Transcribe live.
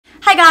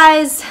Hi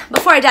guys!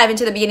 Before I dive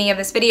into the beginning of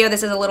this video,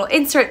 this is a little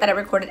insert that I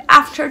recorded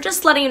after,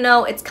 just letting you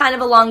know it's kind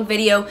of a long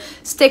video.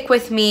 Stick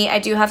with me. I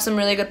do have some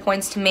really good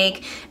points to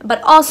make.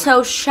 But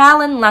also,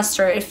 Shalloner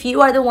Lester, if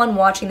you are the one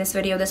watching this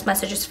video, this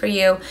message is for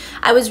you.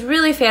 I was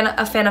really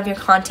a fan of your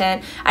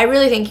content. I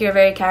really think you're a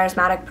very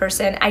charismatic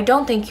person. I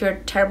don't think you're a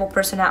terrible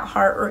person at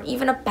heart or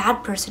even a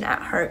bad person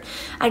at heart.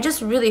 I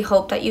just really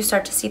hope that you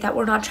start to see that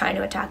we're not trying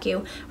to attack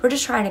you. We're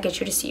just trying to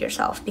get you to see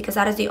yourself, because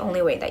that is the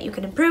only way that you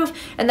can improve,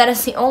 and that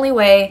is the only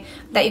way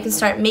that you can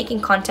start making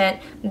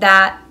content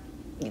that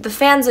the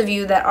fans of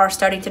you that are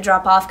starting to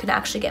drop off can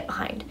actually get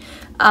behind.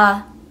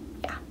 Yeah.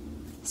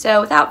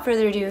 So without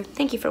further ado,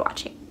 thank you for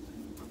watching.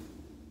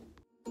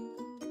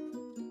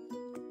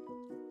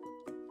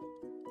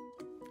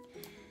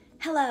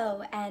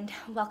 Hello and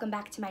welcome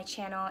back to my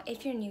channel.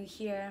 If you're new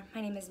here,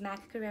 my name is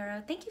Mac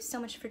Guerrero. Thank you so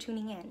much for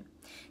tuning in.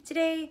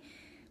 Today,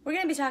 we're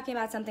going to be talking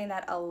about something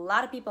that a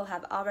lot of people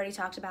have already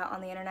talked about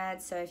on the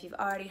internet, so if you've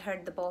already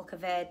heard the bulk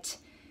of it,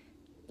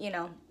 you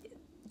know,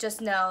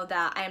 just know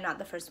that I am not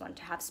the first one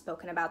to have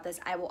spoken about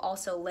this. I will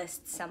also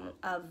list some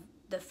of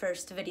the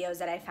first videos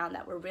that I found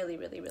that were really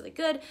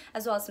good,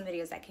 as well as some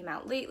videos that came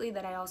out lately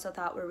that I also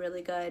thought were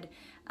really good,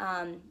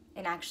 and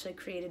actually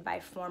created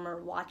by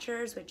former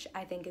watchers, which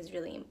I think is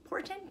really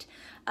important.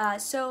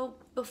 So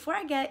before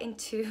I get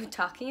into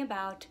talking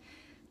about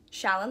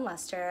Shalloner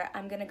Lester,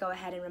 I'm gonna go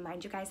ahead and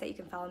remind you guys that you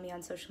can follow me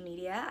on social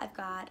media. I've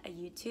got a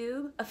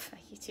YouTube,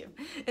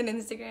 an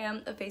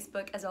Instagram, a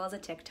Facebook, as well as a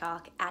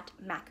TikTok at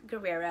Mac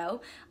Guerrero.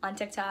 On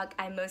TikTok,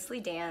 I mostly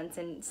dance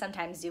and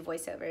sometimes do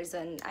voiceovers,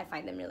 and I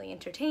find them really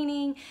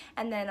entertaining.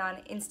 And then on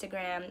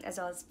Instagram, as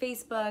well as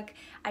Facebook,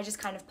 I just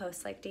kind of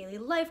post like daily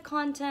life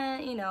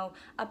content, you know,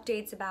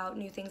 updates about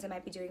new things I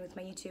might be doing with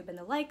my YouTube and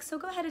the like. So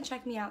go ahead and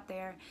check me out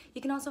there.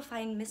 You can also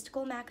find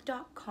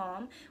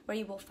mysticalmac.com, where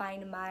you will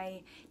find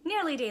my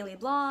nearly daily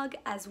blog,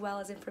 as well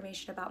as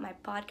information about my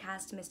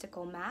podcast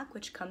Mystical Mac,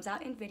 which comes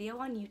out in video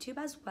on YouTube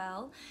as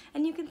well.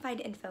 And you can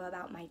find info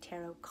about my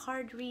tarot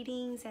card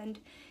readings and,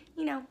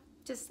 you know,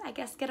 just, I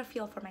guess, get a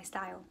feel for my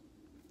style.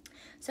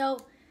 So,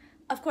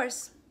 of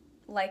course,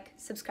 like,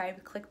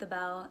 subscribe, click the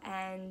bell,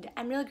 and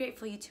I'm really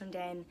grateful you tuned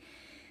in.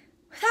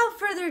 Without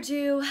further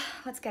ado,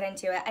 let's get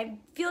into it. I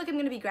feel like I'm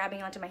going to be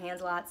grabbing onto my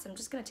hands a lot, so I'm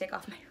just going to take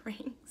off my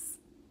rings.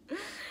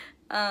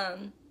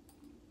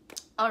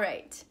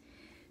 Alright.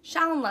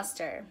 Shalloner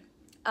Lester.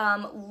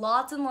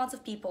 Lots and lots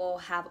of people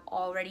have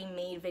already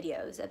made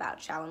videos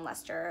about Shalloner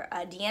Lester.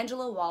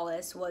 D'Angelo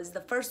Wallace was the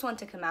first one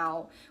to come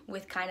out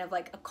with kind of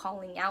like a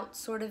calling out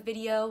sort of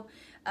video,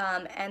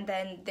 and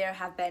then there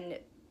have been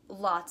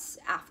lots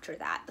after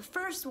that. The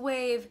first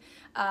wave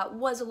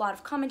was a lot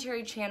of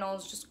commentary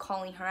channels just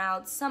calling her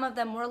out. Some of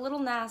them were a little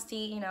nasty,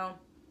 you know,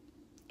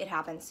 it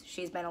happens.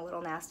 She's been a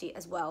little nasty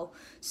as well,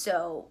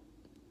 so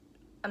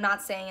I'm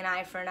not saying an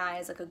eye for an eye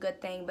is like a good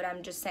thing, but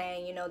I'm just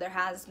saying, you know, there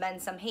has been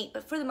some hate,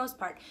 but for the most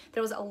part,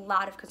 there was a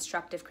lot of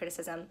constructive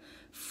criticism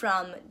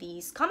from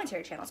these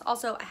commentary channels.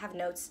 Also, I have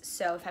notes,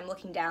 so if I'm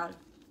looking down,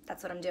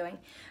 that's what I'm doing.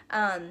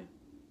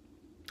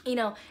 You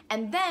know,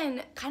 and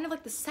then kind of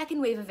like the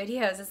second wave of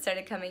videos that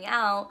started coming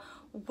out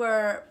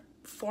were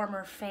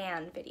former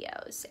fan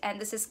videos, and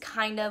this is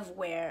kind of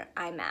where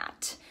I'm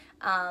at.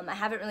 I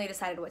haven't really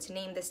decided what to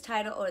name this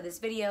title or this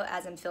video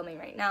as I'm filming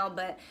right now,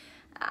 but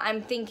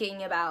I'm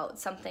thinking about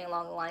something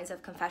along the lines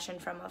of Confession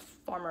from a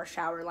Former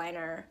Shower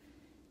Liner,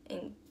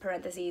 in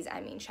parentheses,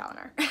 I mean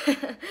Shalloner.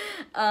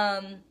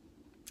 And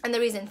the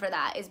reason for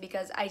that is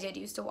because I did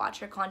used to watch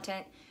her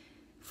content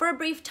for a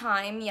brief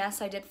time.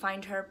 Yes, I did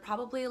find her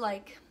probably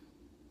like,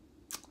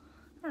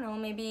 I don't know,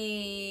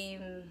 maybe,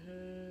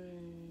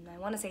 I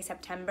want to say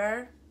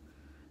September,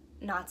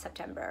 not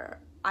September,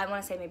 I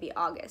want to say maybe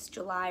August,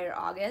 July or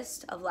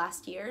August of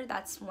last year.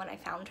 That's when I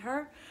found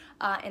her,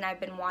 and I've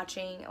been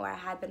watching, or I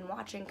had been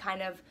watching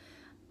kind of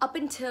up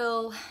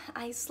until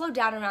I slowed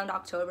down around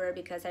October,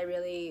 because I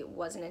really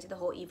wasn't into the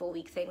whole Evil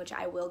Week thing, which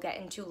I will get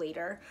into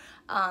later.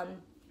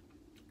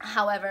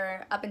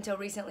 However, up until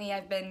recently,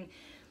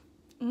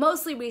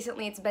 mostly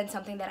recently, it's been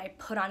something that I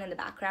put on in the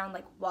background,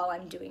 like while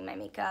I'm doing my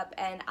makeup,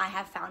 and I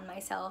have found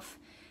myself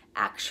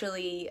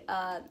actually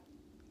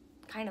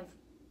kind of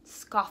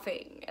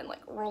scoffing and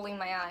like rolling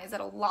my eyes at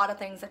a lot of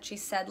things that she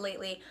said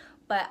lately,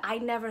 but I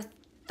never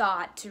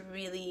thought to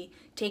really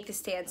take the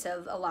stance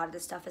of a lot of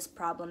this stuff is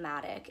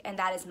problematic, and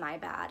that is my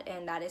bad,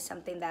 and that is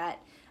something that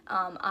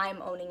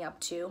I'm owning up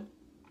to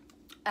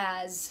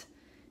as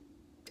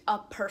a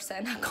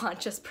person, a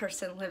conscious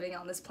person living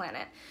on this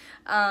planet.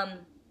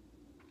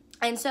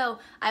 And so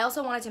I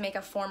also wanted to make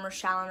a former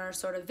Shalloner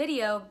sort of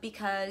video,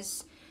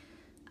 because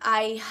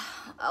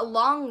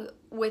along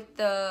with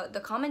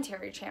the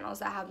commentary channels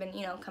that have been,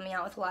 you know, coming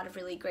out with a lot of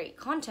really great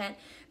content,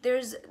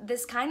 there's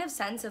this kind of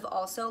sense of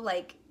also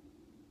like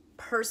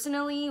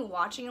personally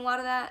watching a lot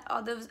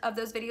of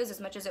those videos,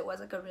 as much as it was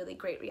like a really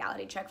great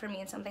reality check for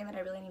me and something that I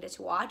really needed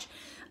to watch.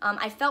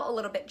 I felt a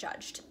little bit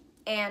judged,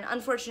 and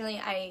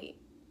unfortunately I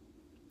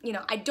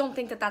don't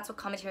think that that's what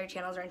commentary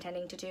channels are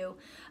intending to do.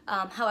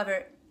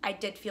 However, I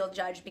did feel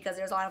judged, because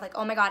there's a lot of like,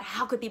 oh my god,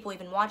 how could people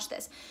even watch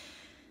this?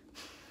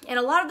 And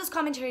a lot of those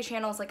commentary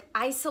channels, like,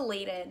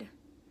 isolated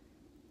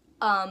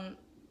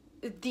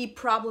the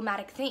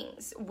problematic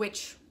things,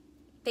 which,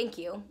 thank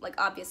you. Like,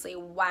 obviously,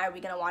 why are we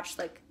gonna watch,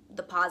 like,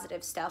 the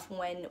positive stuff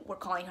when we're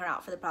calling her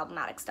out for the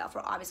problematic stuff?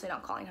 We're obviously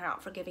not calling her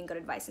out for giving good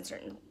advice in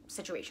certain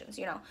situations,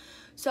 you know?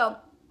 So,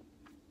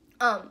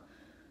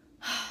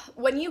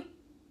 when you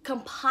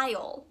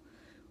compile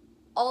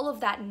all of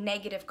that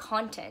negative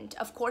content,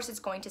 of course it's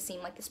going to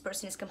seem like this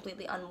person is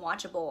completely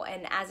unwatchable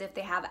and as if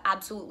they have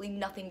absolutely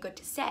nothing good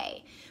to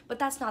say. But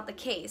that's not the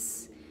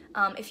case.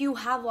 If you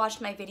have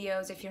watched my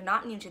videos, if you're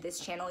not new to this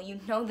channel,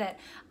 you know that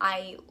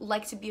I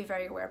like to be a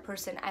very aware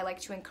person. I like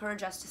to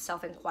encourage us to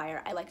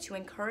self-inquire. I like to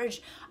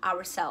encourage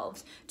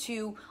ourselves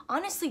to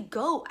honestly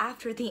go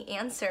after the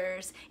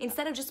answers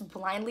instead of just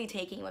blindly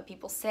taking what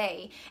people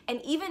say.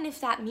 And even if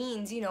that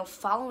means, you know,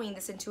 following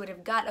this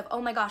intuitive gut of, oh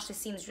my gosh, this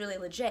seems really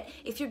legit,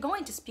 if you're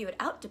going to spew it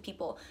out to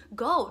people,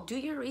 go do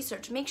your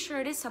research. Make sure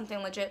it is something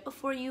legit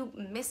before you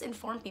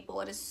misinform people.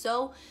 It is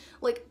so,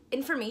 like,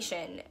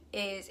 information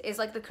is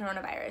like the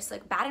coronavirus.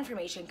 Like, bad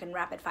information can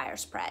rapid fire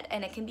spread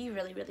and it can be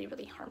really, really,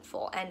 really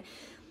harmful. And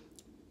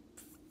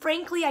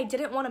frankly, I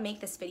didn't want to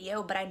make this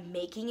video, but I'm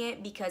making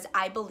it because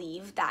I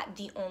believe that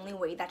the only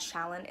way that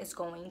Shalloner is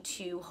going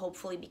to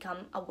hopefully become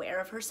aware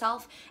of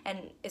herself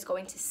and is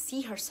going to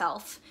see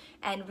herself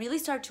and really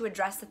start to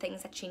address the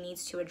things that she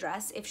needs to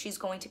address if she's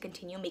going to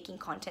continue making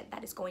content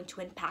that is going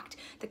to impact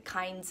the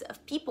kinds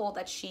of people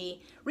that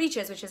she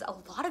reaches, which is a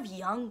lot of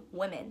young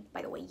women,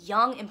 by the way,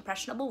 young,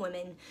 impressionable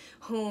women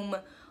whom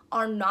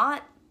are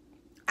not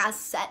as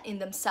set in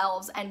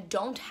themselves and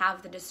don't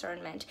have the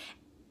discernment,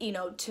 you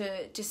know,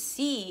 to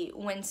see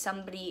when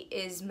somebody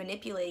is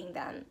manipulating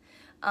them.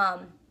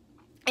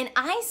 And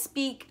I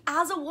speak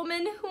as a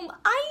woman whom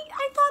I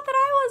thought that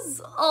I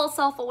was all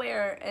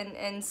self-aware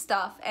and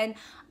stuff, and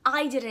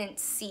I didn't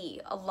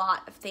see a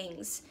lot of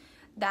things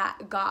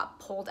that got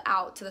pulled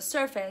out to the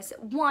surface.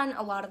 One,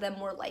 a lot of them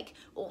were like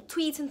old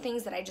tweets and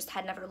things that I just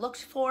had never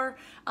looked for,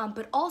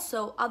 but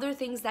also other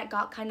things that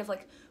got kind of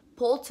like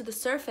pulled to the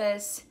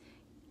surface,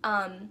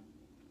 and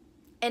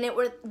they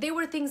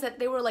were things that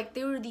they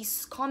were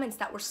these comments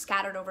that were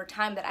scattered over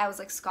time that I was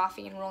like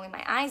scoffing and rolling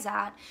my eyes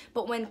at,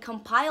 but when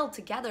compiled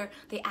together,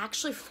 they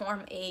actually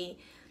form a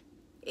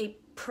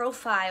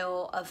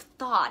profile of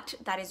thought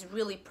that is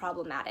really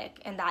problematic,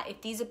 and that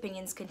if these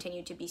opinions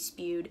continue to be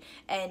spewed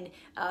and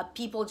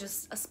people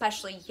just,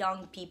 especially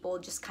young people,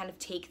 just kind of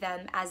take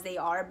them as they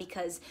are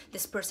because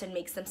this person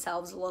makes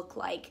themselves look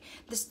like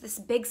this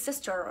big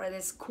sister or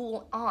this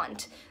cool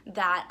aunt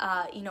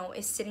that you know,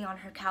 is sitting on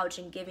her couch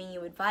and giving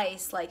you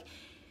advice, like,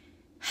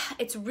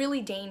 it's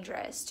really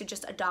dangerous to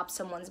just adopt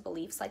someone's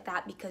beliefs like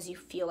that because you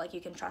feel like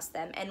you can trust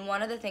them. And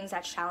one of the things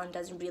that Shalloner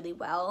does really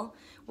well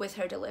with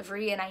her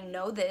delivery, and I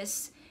know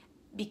this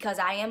because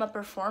I am a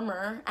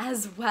performer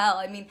as well.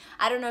 I mean,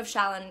 I don't know if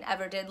Shalloner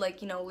ever did,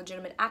 like, you know,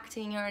 legitimate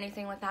acting or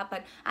anything like that,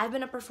 but I've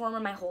been a performer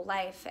my whole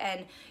life,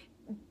 and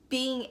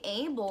being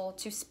able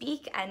to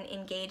speak and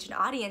engage an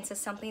audience is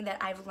something that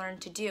I've learned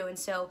to do. And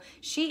so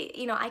she,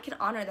 you know, I can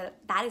honor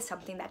that is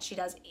something that she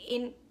does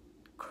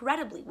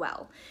incredibly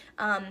well.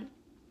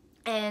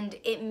 And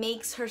it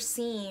makes her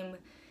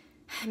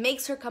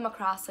come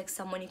across like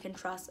someone you can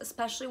trust,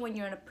 especially when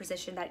you're in a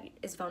position that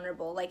is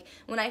vulnerable. Like,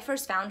 when I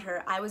first found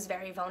her, I was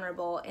very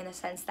vulnerable in the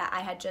sense that I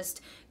had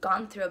just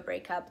gone through a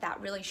breakup that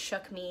really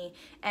shook me.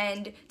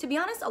 And to be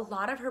honest, a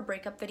lot of her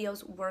breakup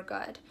videos were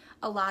good.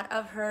 A lot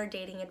of her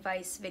dating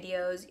advice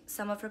videos,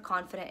 some of her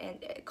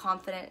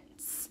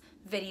confidence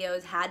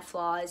videos had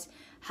flaws.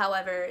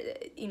 However,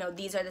 you know,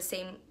 these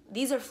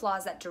are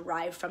flaws that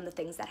derive from the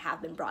things that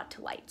have been brought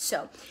to light.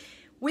 So,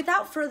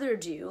 without further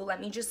ado, let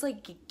me just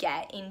like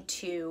get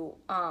into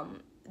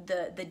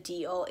the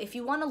deal. If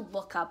you want to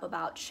look up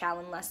about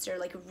Shalloner Lester,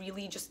 like,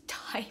 really just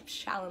type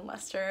Shalloner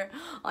Lester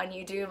on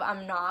YouTube.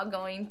 I'm not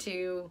going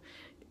to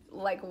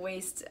like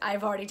waste,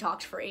 I've already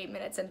talked for 8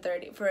 minutes and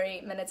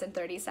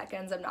 30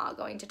 seconds. I'm not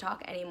going to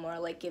talk anymore,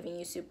 like giving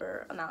you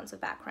super amounts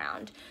of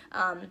background.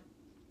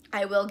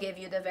 I will give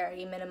you the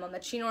very minimum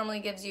that she normally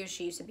gives you.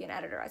 She used to be an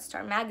editor at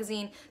Star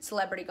Magazine.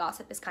 Celebrity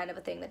gossip is kind of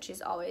a thing that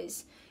she's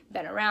always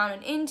been around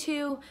and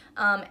into,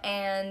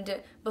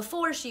 and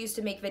before, she used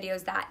to make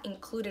videos that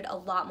included a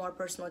lot more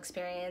personal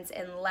experience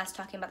and less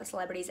talking about the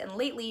celebrities, and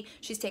lately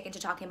she's taken to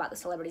talking about the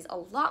celebrities a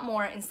lot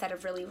more instead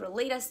of really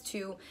relate us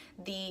to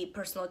the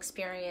personal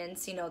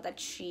experience, you know, that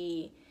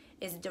she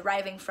is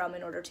deriving from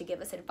in order to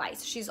give us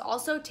advice. She's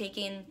also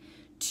taken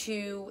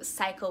to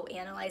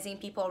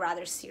psychoanalyzing people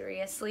rather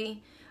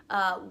seriously,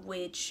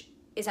 which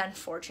is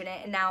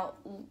unfortunate. And now,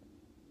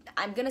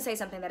 I'm gonna say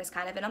something that is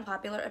kind of an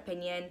unpopular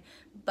opinion,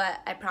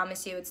 but I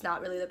promise you it's not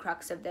really the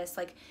crux of this.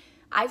 Like,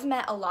 I've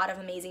met a lot of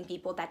amazing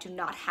people that do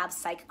not have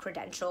psych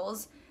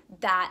credentials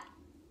that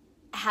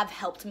have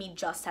helped me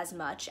just as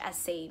much as,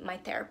 say, my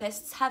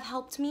therapists have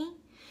helped me.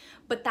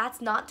 But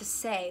that's not to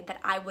say that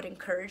I would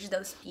encourage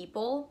those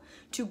people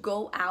to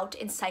go out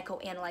and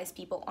psychoanalyze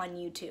people on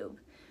YouTube.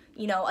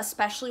 You know,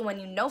 especially when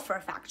you know for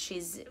a fact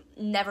she's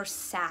never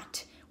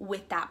sat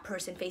with that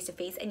person face to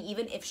face. And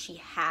even if she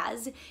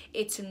has,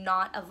 it's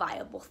not a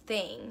viable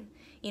thing.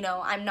 You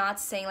know, I'm not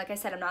saying, like I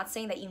said, I'm not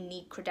saying that you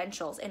need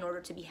credentials in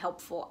order to be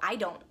helpful. I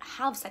don't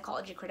have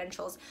psychology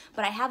credentials,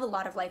 but I have a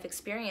lot of life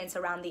experience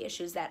around the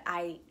issues that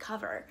I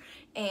cover.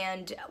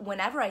 And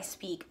whenever I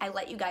speak, I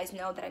let you guys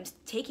know that I'm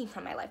taking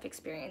from my life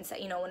experience.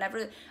 That, you know,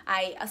 whenever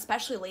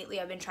especially lately,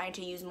 I've been trying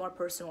to use more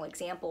personal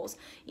examples,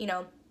 you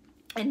know,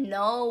 and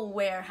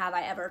nowhere have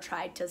I ever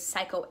tried to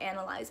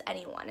psychoanalyze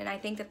anyone. And I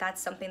think that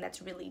that's something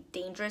that's really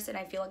dangerous, and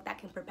I feel like that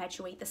can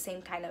perpetuate the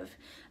same kind of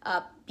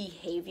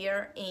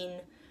behavior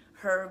in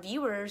her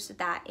viewers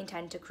that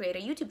intend to create a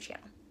YouTube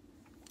channel.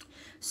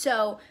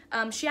 So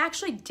she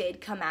actually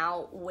did come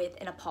out with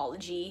an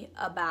apology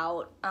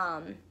about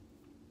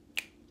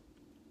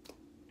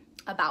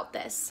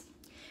this.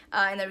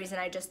 And the reason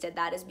I just did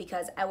that is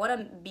because I want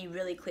to be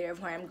really clear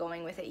of where I'm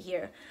going with it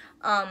here.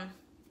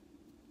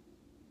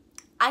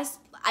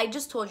 I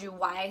just told you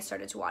why I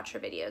started to watch her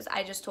videos.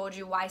 I just told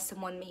you why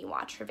someone may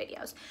watch her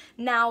videos.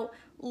 Now,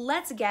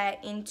 let's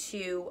get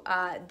into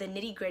the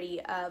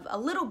nitty-gritty of, a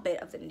little bit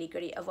of the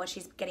nitty-gritty of what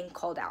she's getting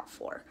called out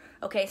for.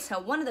 Okay, so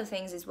one of the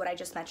things is what I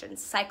just mentioned,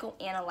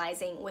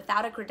 psychoanalyzing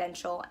without a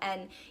credential.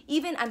 And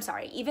even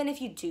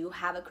if you do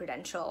have a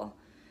credential,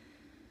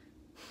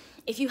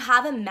 if you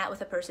haven't met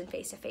with a person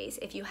face-to-face,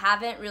 if you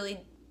haven't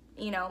really,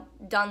 you know,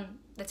 done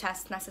the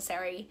tests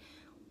necessary,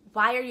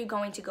 why are you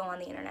going to go on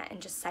the internet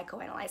and just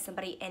psychoanalyze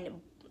somebody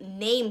and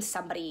name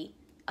somebody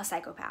a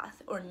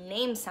psychopath or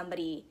name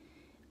somebody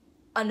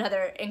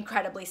another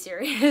incredibly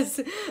serious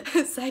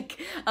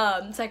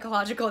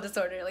psychological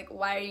disorder? Like,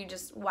 why are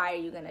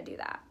you gonna do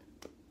that?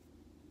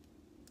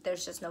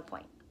 There's just no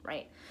point,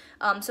 right?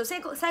 So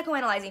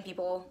psychoanalyzing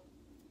people,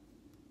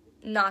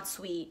 not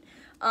sweet.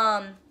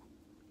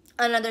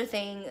 Another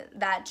thing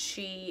that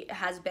she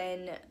has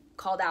been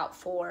called out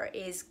for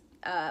is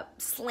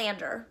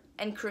slander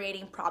and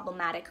creating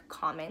problematic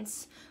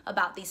comments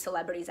about these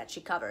celebrities that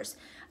she covers.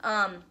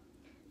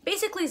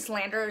 Basically,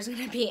 slander is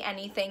going to be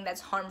anything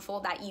that's harmful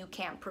that you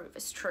can't prove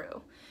is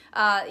true.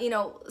 You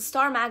know,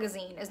 Star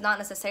Magazine is not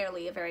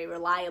necessarily a very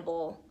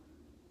reliable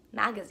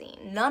magazine.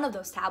 None of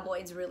those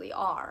tabloids really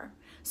are.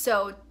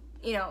 So,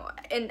 you know,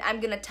 and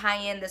I'm going to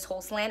tie in this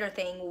whole slander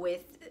thing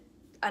with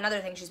another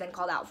thing she's been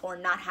called out for,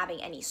 not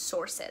having any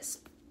sources.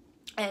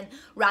 And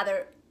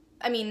rather,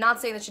 I mean, not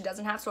saying that she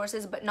doesn't have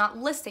sources, but not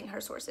listing her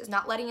sources,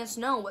 not letting us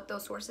know what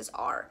those sources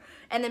are,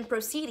 and then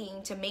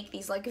proceeding to make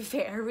these like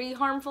very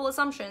harmful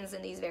assumptions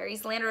and these very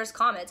slanderous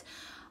comments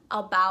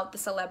about the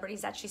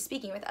celebrities that she's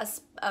speaking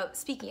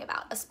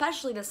about,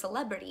 especially the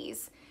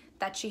celebrities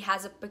that she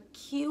has a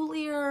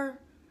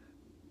peculiar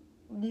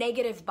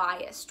negative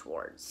bias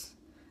towards,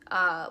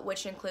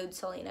 which includes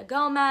Selena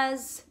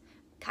Gomez,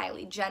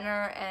 Kylie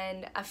Jenner,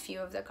 and a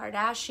few of the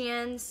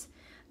Kardashians.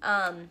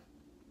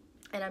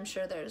 And I'm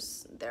sure there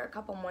are a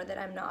couple more that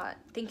I'm not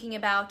thinking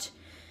about.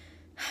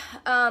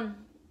 And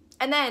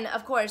then,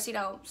 of course, you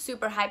know,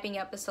 super hyping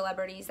up the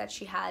celebrities that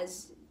she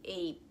has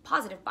a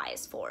positive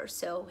bias for.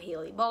 So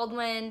Hailey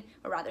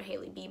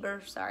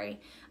Bieber,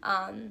 sorry.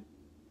 Rihanna.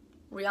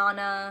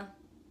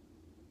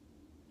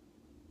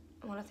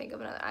 I want to think of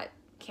another. I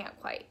can't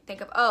quite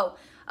think of. Oh,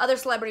 other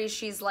celebrities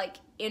she's like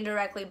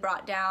indirectly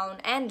brought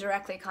down, and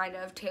directly kind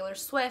of, Taylor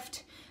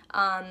Swift.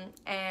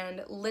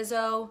 And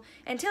Lizzo.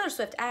 And Taylor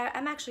Swift,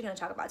 I'm actually going to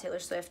talk about Taylor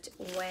Swift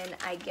when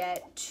I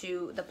get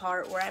to the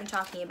part where I'm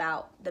talking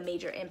about the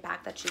major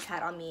impact that she's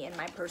had on me and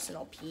my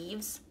personal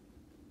peeves.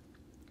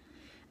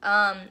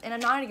 And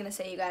I'm not even going to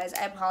say, you guys,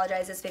 I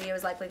apologize, this video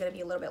is likely going to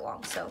be a little bit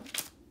long, so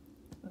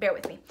bear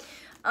with me.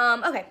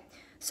 Okay,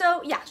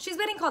 so yeah, she's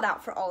getting called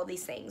out for all of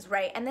these things,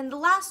 right? And then the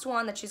last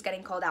one that she's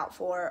getting called out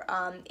for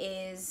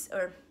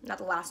or not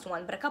the last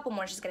one, but a couple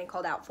more she's getting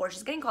called out for.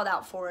 She's getting called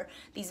out for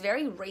these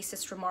very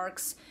racist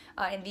remarks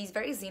and these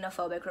very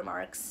xenophobic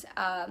remarks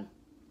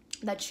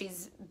that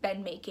she's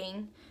been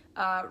making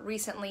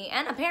recently,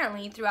 and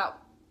apparently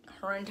throughout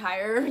her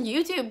entire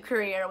YouTube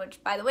career,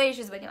 which, by the way,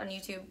 she's been on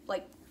YouTube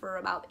like for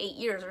about 8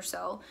 years or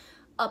so,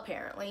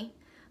 apparently.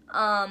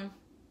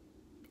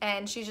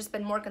 And she's just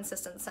been more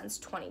consistent since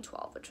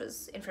 2012, which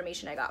was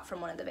information I got from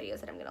one of the videos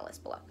that I'm going to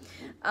list below.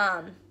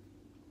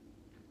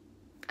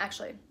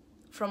 Actually,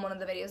 from one of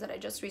the videos that I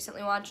just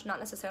recently watched, not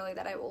necessarily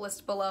that I will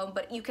list below,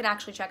 but you can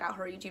actually check out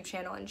her YouTube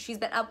channel, and she's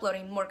been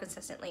uploading more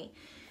consistently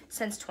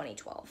since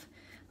 2012.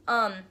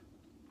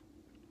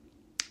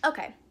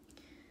 Okay.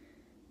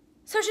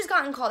 So she's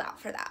gotten called out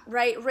for that,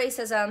 right?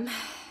 Racism,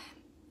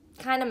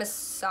 kind of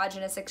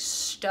misogynistic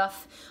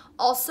stuff.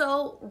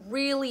 Also,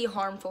 really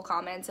harmful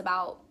comments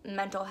about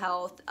mental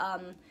health,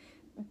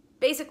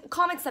 basic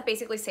comments that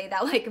basically say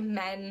that like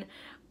men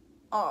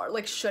are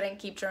like shouldn't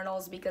keep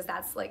journals because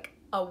that's like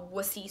a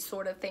wussy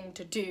sort of thing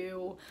to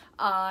do,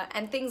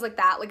 and things like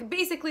that. Like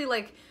basically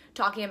like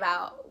talking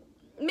about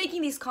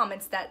making these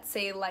comments that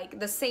say like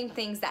the same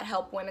things that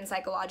help women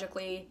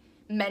psychologically,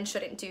 men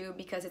shouldn't do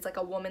because it's like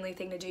a womanly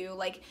thing to do.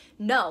 Like,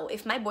 no,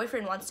 if my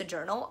boyfriend wants to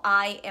journal,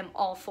 I am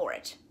all for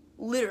it.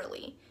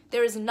 Literally.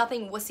 There is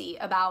nothing wussy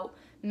about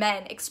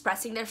men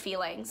expressing their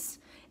feelings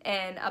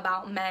and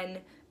about men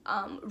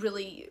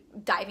really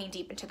diving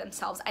deep into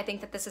themselves. I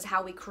think that this is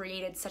how we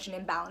created such an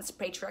imbalanced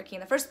patriarchy in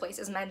the first place,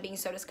 is men being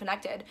so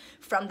disconnected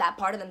from that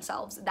part of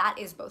themselves that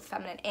is both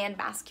feminine and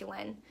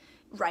masculine,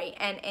 right,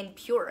 and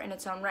pure in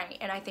its own right.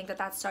 And I think that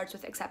that starts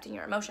with accepting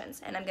your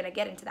emotions, and I'm gonna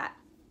get into that.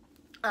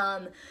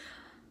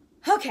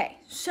 Okay,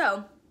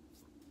 so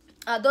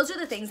those are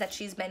the things that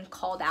she's been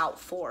called out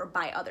for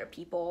by other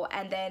people.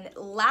 And then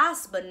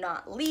last but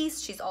not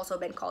least, she's also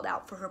been called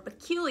out for her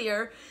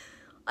peculiar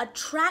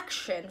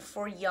attraction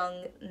for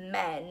young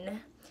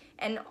men,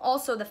 and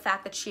also the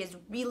fact that she is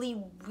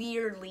really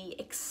weirdly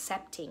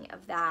accepting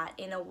of that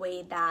in a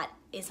way that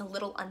is a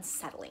little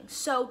unsettling.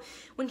 So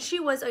when she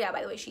was, oh yeah,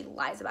 by the way, she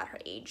lies about her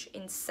age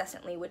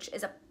incessantly, which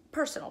is a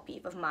personal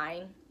peeve of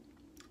mine,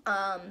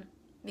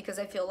 because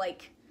I feel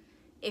like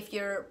if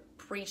you're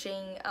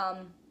preaching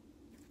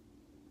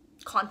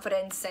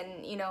confidence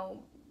and, you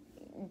know,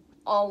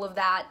 all of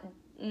that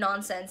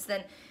nonsense,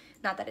 then,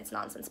 not that it's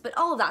nonsense, but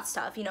all of that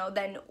stuff, you know,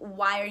 then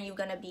why are you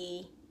gonna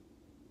be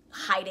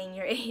hiding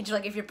your age?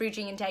 Like, if you're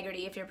preaching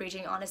integrity, if you're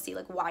preaching honesty,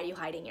 like, why are you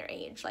hiding your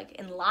age? Like,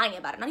 and lying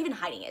about it, not even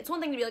hiding it. It's one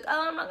thing to be like,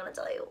 oh, I'm not gonna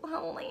tell you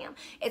how old I am.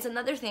 It's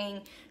another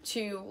thing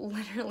to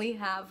literally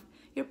have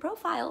your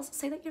profiles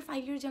say that you're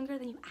 5 years younger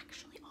than you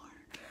actually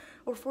are,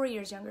 or 4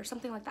 years younger,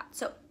 something like that.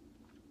 So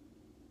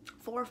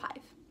 4 or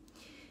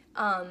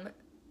 5.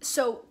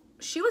 So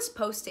she was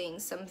posting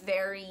some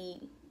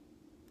very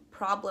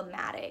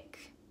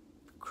problematic,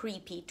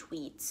 creepy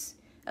tweets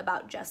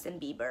about Justin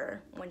Bieber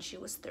when she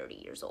was 30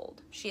 years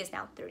old. She is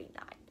now 39.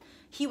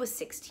 He was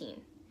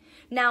 16.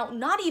 Now,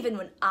 not even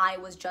when I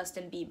was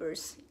Justin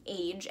Bieber's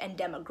age and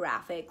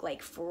demographic,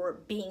 like,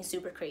 for being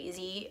super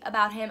crazy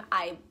about him,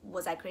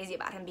 was I crazy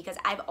about him, because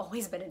I've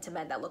always been into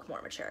men that look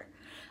more mature.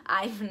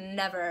 I've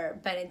never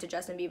been into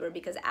Justin Bieber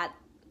because at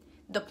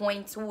the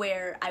points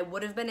where I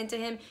would have been into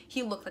him,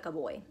 he looked like a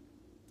boy.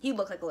 He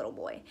looked like a little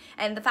boy.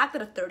 And the fact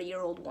that a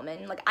 30-year-old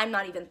woman, like, I'm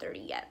not even 30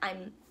 yet,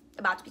 I'm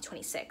about to be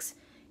 26,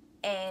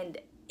 and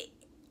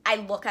I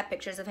look at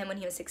pictures of him when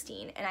he was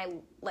 16, and I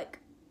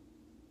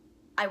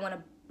want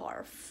to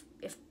barf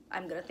if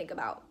I'm gonna think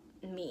about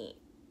me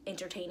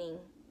entertaining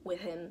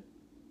with him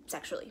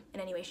sexually in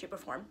any way, shape, or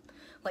form.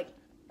 Like,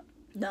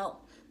 no.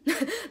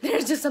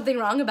 There's just something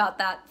wrong about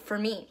that for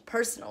me,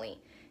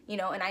 personally, you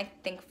know, and I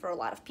think for a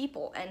lot of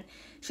people. And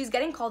she's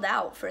getting called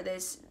out for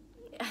this.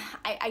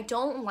 I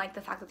don't like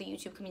the fact that the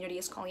YouTube community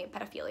is calling it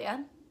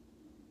pedophilia.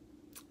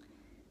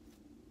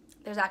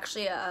 There's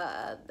actually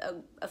a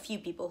few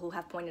people who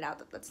have pointed out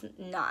that that's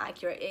not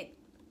accurate.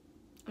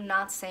 I'm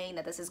not saying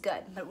that this is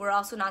good, but we're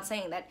also not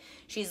saying that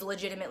she's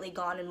legitimately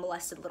gone and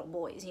molested little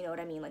boys, you know what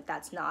I mean? Like,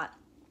 that's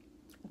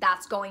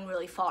going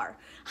really far.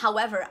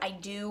 However, I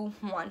do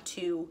want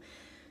to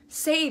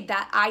say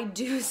that I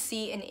do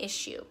see an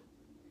issue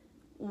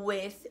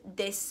with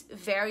this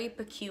very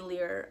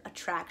peculiar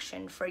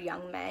attraction for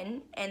young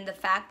men, and the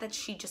fact that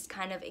she just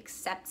kind of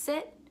accepts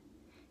it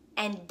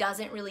and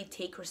doesn't really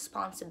take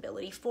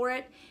responsibility for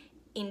it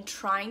in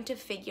trying to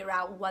figure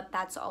out what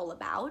that's all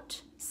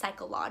about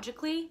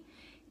psychologically,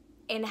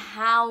 and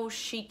how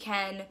she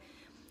can,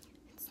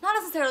 it's not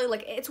necessarily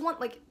like, it's one,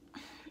 like,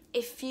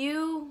 if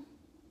you're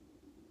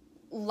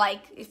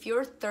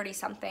 30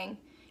 something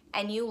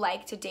and you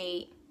like to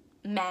date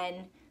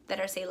men that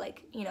are, say,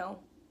 like, you know,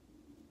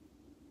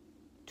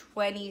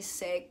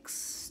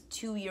 26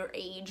 to your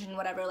age and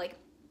whatever, like,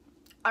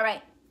 all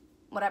right,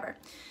 whatever.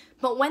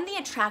 But when the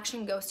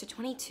attraction goes to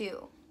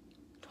 22,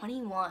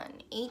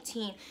 21,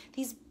 18,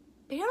 these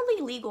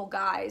barely legal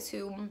guys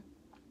who,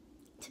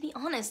 to be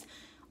honest,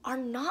 are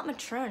not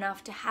mature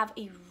enough to have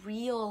a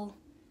real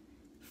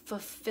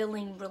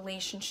fulfilling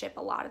relationship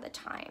a lot of the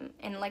time.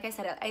 And like I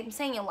said, I'm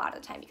saying a lot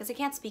of the time because I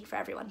can't speak for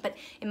everyone, but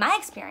in my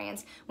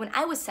experience, when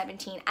I was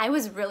 17, I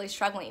was really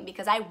struggling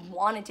because I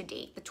wanted to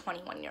date the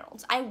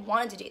 21-year-olds. I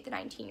wanted to date the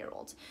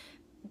 19-year-olds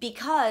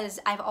because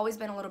I've always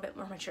been a little bit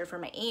more mature for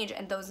my age,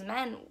 and those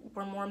men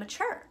were more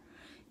mature,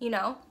 you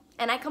know?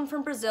 And I come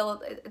from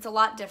Brazil. It's a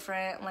lot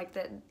different. Like,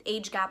 the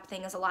age gap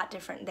thing is a lot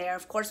different there.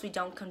 Of course, we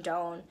don't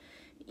condone,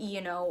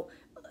 you know,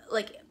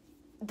 like,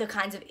 the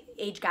kinds of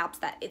age gaps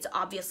that it's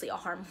obviously a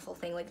harmful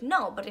thing. Like,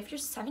 no, but if you're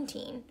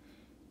 17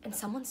 and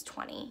someone's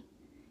 20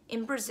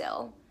 in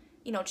Brazil,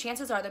 you know,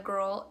 chances are the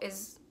girl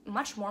is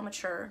much more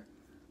mature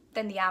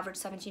than the average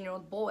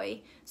 17-year-old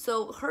boy.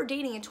 So her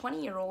dating a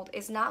 20-year-old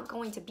is not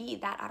going to be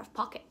that out of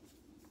pocket.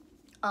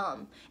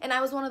 And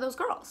I was one of those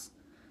girls.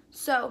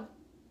 So,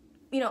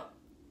 you know,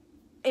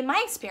 in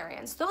my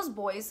experience, those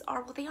boys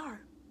are what they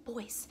are.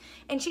 Boys.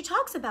 And she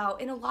talks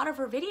about in a lot of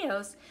her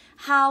videos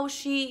how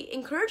she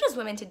encourages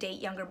women to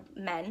date younger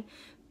men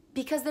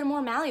because they're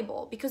more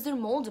malleable, because they're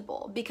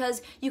moldable,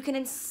 because you can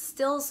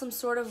instill some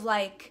sort of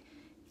like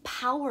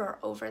power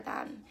over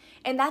them.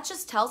 And that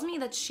just tells me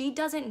that she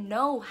doesn't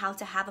know how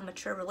to have a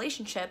mature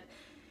relationship.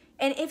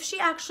 And if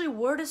she actually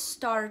were to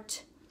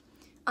start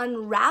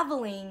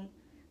unraveling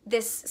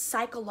this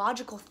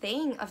psychological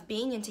thing of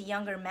being into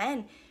younger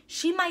men,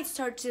 she might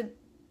start to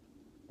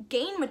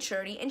gain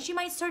maturity, and she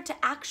might start to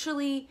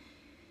actually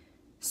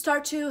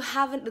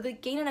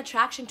gain an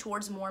attraction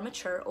towards more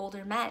mature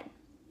older men.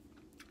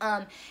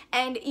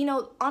 And, you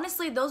know,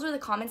 honestly, those were the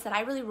comments that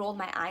I really rolled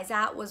my eyes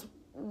at, was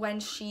when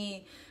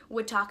she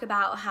would talk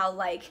about how,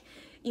 like,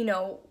 you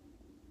know,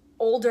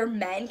 older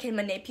men can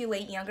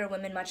manipulate younger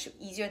women much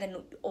easier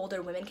than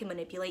older women can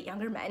manipulate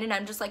younger men. And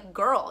I'm just like,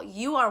 girl,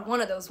 you are one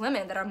of those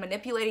women that are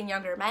manipulating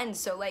younger men.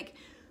 So, like,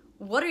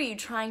 what are you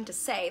trying to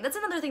say? That's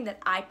another thing that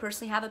I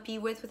personally have a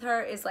peeve with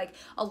her, is like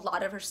a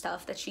lot of her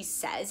stuff that she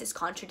says is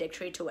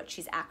contradictory to what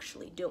she's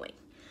actually doing.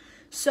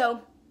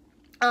 So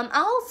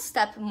I'll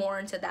step more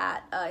into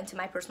that, into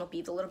my personal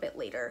peeves a little bit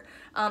later.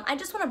 I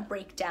just want to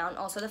break down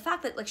also the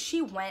fact that, like,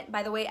 she went,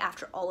 by the way,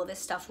 after all of this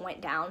stuff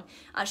went down,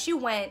 she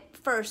went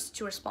first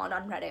to respond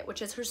on Reddit,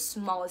 which is her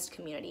smallest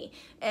community.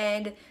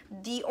 And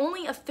the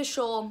only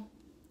official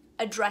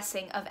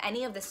addressing of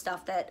any of the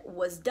stuff that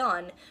was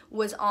done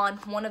was on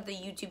one of the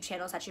YouTube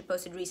channels that she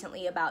posted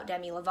recently about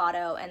Demi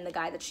Lovato and the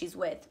guy that she's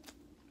with.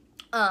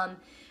 And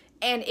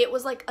it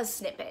was like a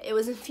snippet. It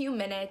was a few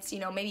minutes, you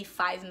know, maybe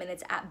 5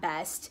 minutes at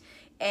best.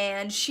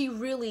 And she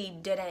really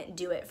didn't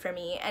do it for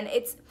me. And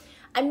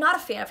I'm not a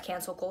fan of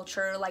cancel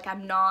culture. Like,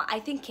 I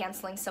think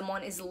canceling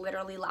someone is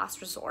literally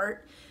last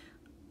resort.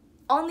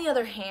 On the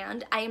other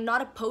hand, I am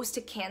not opposed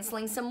to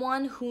canceling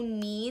someone who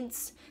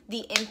needs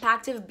the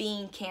impact of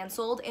being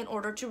canceled in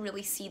order to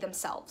really see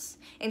themselves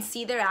and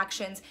see their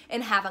actions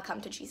and have a come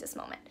to Jesus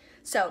moment.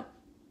 So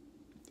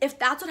if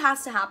that's what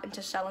has to happen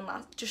to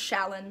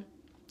Shalloner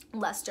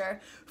Lester,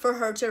 for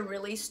her to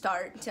really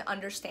start to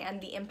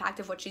understand the impact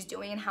of what she's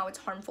doing and how it's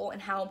harmful,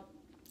 and how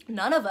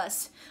none of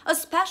us,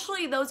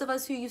 especially those of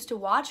us who used to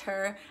watch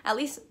her, at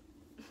least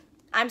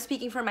I'm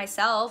speaking for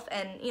myself,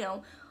 and, you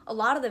know, a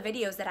lot of the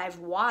videos that I've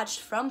watched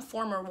from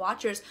former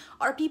watchers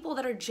are people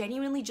that are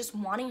genuinely just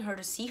wanting her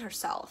to see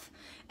herself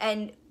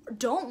and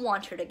don't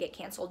want her to get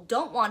canceled,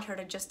 don't want her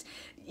to just,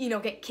 you know,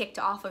 get kicked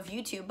off of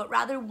YouTube, but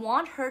rather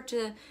want her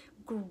to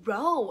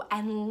grow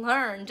and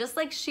learn, just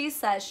like she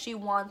says she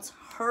wants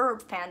her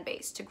fan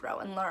base to grow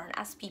and learn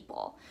as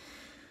people.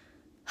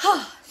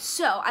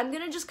 So I'm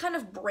gonna just kind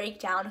of break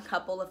down a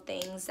couple of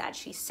things that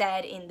she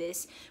said in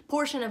this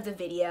portion of the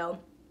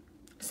video.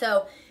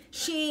 So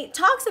she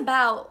talks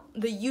about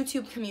the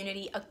YouTube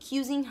community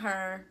accusing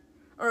her,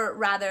 or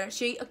rather,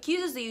 she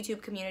accuses the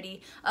YouTube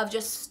community of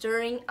just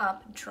stirring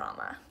up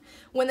drama.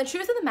 When the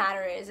truth of the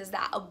matter is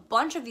that a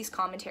bunch of these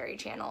commentary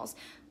channels,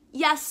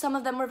 yes, some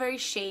of them were very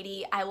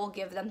shady, I will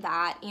give them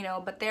that, you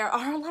know, but there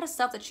are a lot of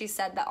stuff that she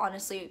said that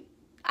honestly,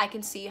 I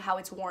can see how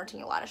it's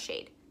warranting a lot of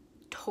shade.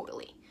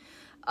 Totally.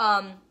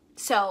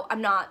 So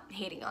I'm not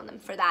hating on them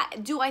for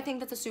that. Do I think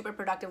that's a super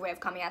productive way of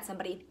coming at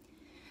somebody?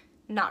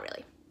 Not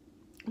really.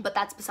 But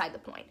that's beside the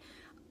point.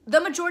 The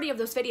majority of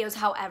those videos,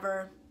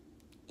 however,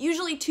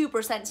 usually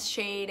 2%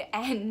 shade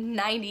and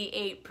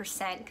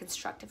 98%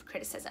 constructive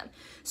criticism.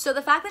 So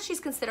the fact that she's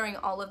considering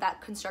all of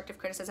that constructive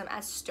criticism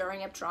as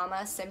stirring up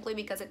drama simply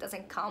because it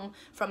doesn't come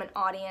from an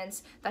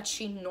audience that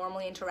she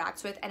normally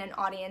interacts with, and an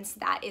audience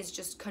that is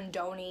just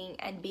condoning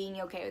and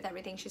being okay with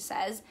everything she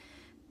says,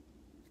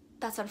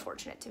 that's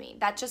unfortunate to me.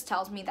 That just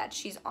tells me that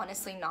she's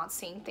honestly not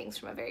seeing things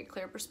from a very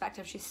clear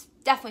perspective. She's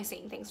definitely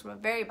seeing things from a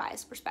very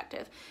biased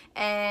perspective.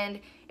 And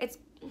it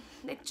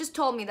just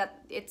told me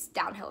that it's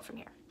downhill from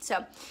here.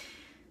 So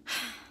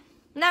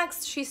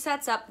next, she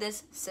sets up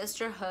this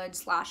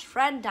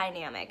sisterhood/friend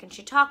dynamic, and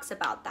she talks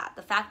about that.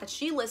 The fact that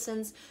she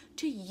listens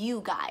to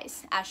you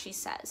guys, as she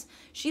says.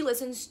 She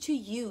listens to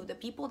you, the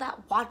people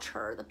that watch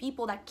her, the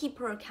people that keep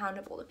her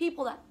accountable, the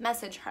people that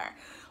message her.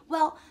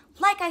 Well,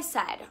 like I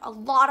said, a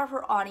lot of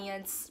her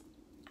audience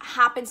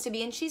happens to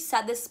be, and she's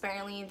said this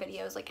sparingly in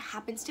videos, like,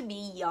 happens to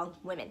be young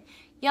women.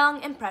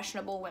 Young,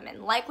 impressionable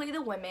women. Likely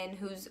the women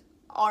whom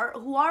are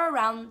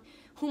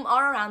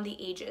around the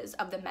ages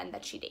of the men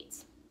that she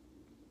dates.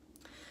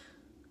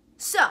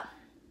 So,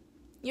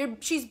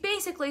 she's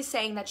basically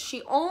saying that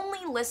she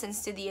only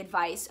listens to the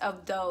advice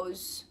of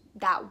those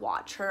that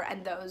watch her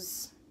and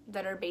those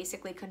that are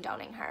basically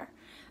condoning her.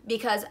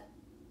 Because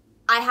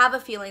I have a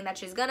feeling that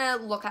she's gonna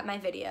look at my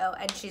video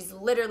and she's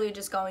literally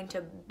just going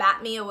to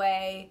bat me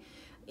away,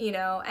 you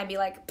know, and be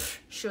like,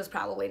 she was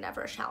probably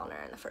never a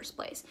Shalloner in the first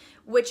place,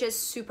 which is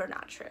super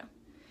not true.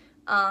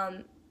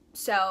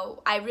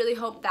 So I really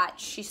hope that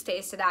she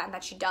stays to that and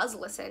that she does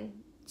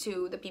listen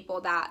to the people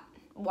that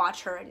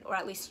watch her, or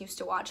at least used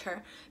to watch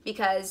her,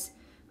 because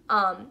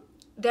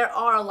there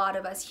are a lot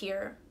of us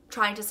here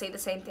trying to say the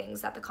same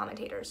things that the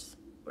commentators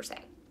were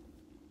saying.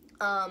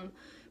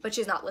 But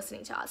she's not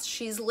listening to us.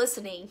 She's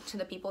listening to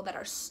the people that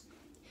are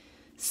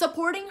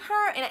supporting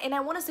her. And I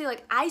want to say,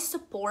 like, I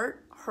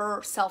support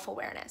her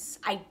self-awareness.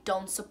 I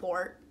don't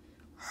support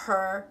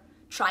her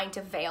trying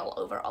to veil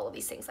over all of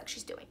these things that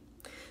she's doing.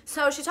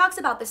 So she talks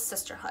about this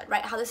sisterhood,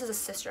 right? How this is a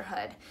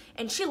sisterhood.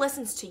 And she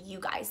listens to you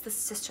guys, the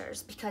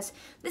sisters, because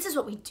this is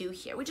what we do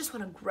here. We just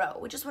want to grow.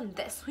 We just want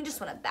this. We just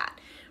want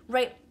that,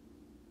 right?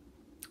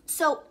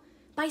 So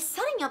by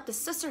setting up the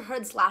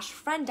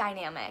sisterhood/friend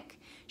dynamic,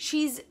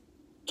 she's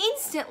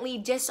instantly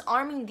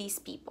disarming these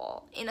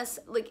people and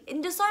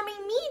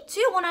disarming me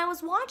too. When I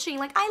was watching,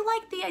 like, I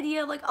liked the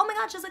idea of, like, oh my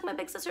gosh, she's like my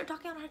big sister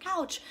talking on her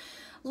couch.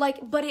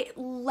 Like, but it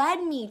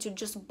led me to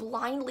just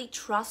blindly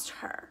trust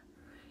her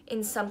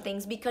in some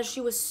things because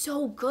she was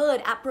so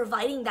good at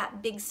providing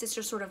that big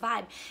sister sort of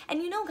vibe.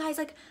 And you know, guys,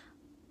 like,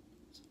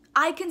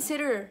 I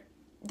consider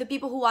the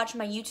people who watch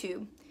my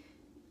YouTube,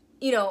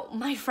 you know,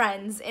 my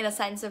friends, in a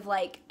sense of,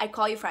 like, I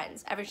call you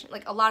friends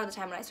like, a lot of the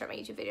time when I start my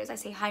YouTube videos, I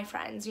say hi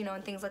friends, you know,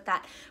 and things like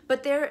that.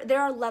 But there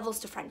are levels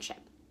to friendship.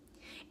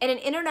 And an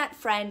internet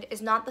friend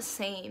is not the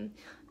same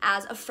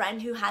as a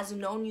friend who has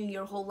known you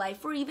your whole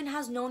life, or even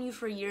has known you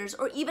for years,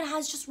 or even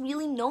has just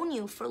really known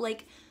you for,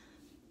 like,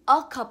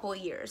 a couple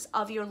years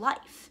of your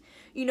life,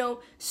 you know?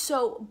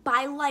 So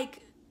by, like,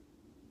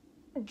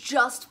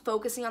 just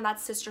focusing on that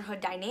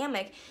sisterhood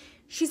dynamic,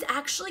 she's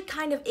actually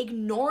kind of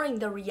ignoring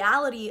the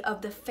reality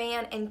of the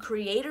fan and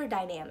creator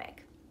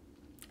dynamic.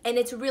 And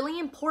it's really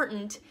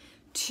important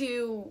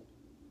to,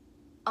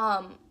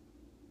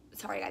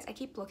 sorry guys, I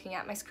keep looking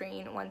at my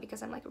screen, one,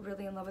 because I'm, like,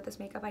 really in love with this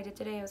makeup I did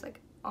today. I was,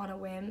 like, on a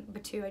whim,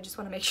 but two, I just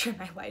want to make sure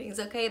my lighting is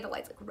okay. The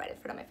light's, like, right in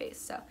front of my face,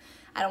 so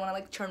I don't want to,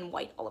 like, turn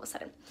white all of a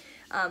sudden.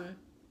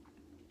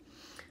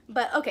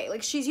 But okay,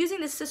 like, she's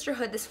using this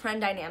sisterhood, this friend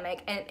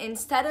dynamic, and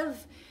instead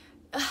of,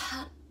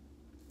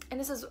 and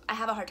this is, I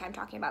have a hard time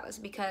talking about this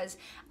because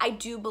I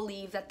do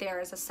believe that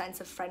there is a sense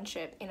of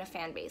friendship in a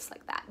fan base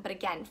like that. But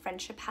again,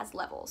 friendship has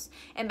levels.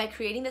 And by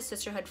creating the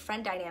sisterhood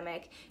friend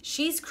dynamic,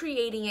 she's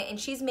creating it and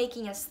she's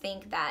making us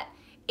think that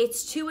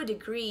it's to a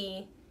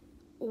degree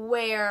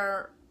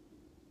where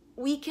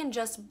we can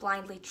just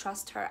blindly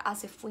trust her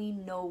as if we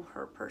know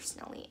her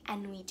personally,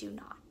 and we do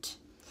not.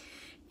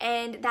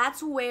 And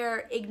that's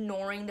where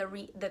ignoring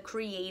the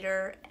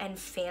creator and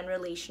fan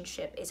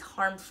relationship is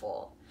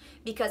harmful.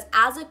 Because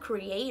as a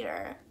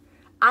creator,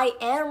 I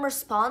am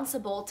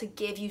responsible to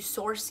give you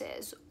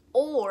sources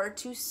or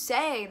to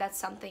say that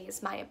something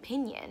is my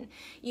opinion,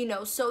 you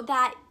know, so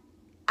that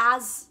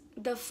as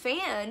the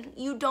fan,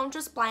 you don't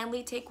just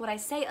blindly take what I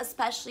say,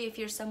 especially if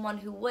you're someone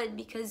who would,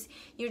 because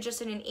you're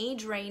just in an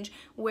age range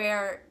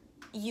where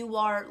you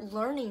are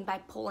learning by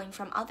pulling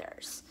from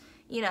others,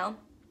 you know?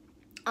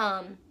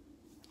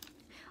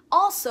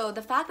 Also,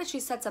 the fact that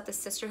she sets up this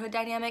sisterhood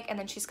dynamic and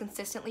then she's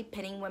consistently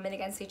pitting women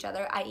against each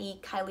other,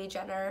 i.e. Kylie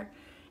Jenner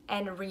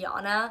and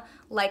Rihanna,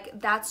 like,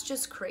 that's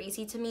just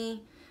crazy to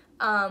me.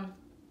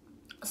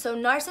 So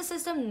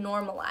narcissism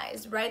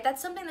normalized, right?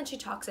 That's something that she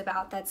talks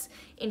about that's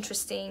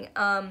interesting.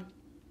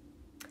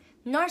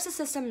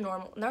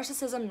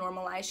 Narcissism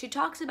normalized. She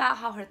talks about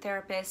how her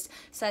therapist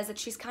says that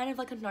she's kind of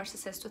like a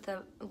narcissist with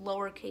a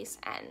lowercase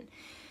n.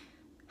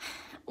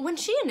 When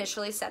she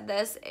initially said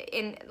this,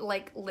 in,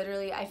 like,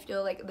 literally, I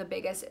feel like the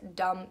biggest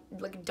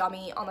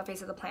dummy on the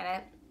face of the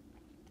planet,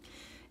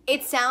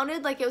 it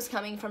sounded like it was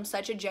coming from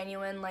such a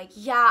genuine, like,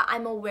 yeah,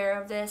 I'm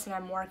aware of this and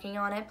I'm working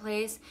on it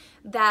place,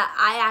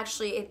 that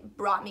it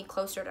brought me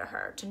closer to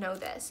her to know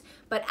this.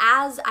 But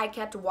as I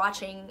kept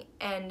watching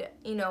and,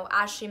 you know,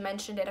 as she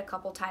mentioned it a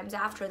couple times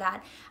after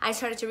that, I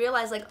started to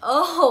realize, like,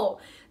 oh,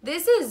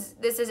 this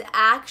is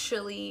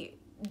actually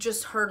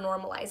just her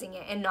normalizing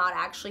it and not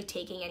actually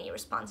taking any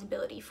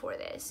responsibility for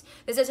this.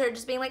 This is her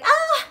just being like,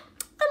 I'm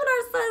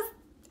a narcissist.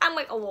 I'm,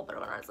 like, a little bit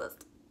of a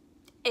narcissist.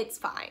 It's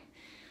fine.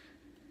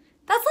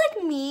 That's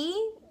like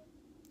me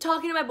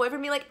talking to my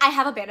boyfriend, being like, I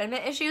have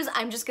abandonment issues.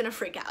 I'm just gonna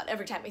freak out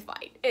every time we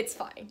fight. It's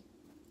fine.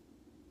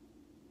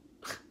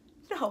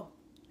 No.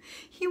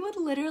 He would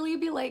literally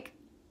be like,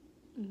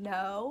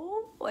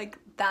 no, like,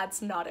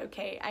 that's not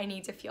okay. I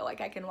need to feel like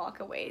I can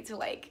walk away to,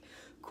 like,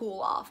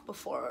 cool off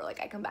before, like,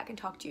 I come back and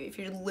talk to you. If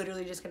you're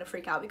literally just gonna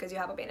freak out because you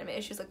have abandonment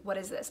issues, like, what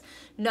is this?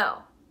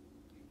 No.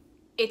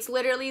 It's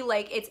literally,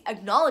 like, it's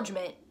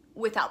acknowledgement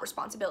without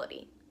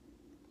responsibility.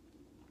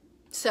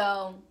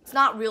 So it's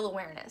not real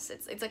awareness.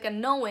 It's like a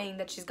knowing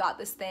that she's got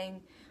this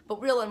thing,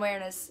 but real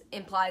awareness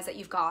implies that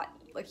you've got,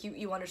 like,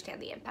 you understand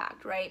the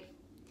impact, right?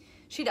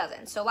 She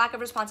doesn't. So lack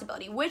of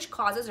responsibility, which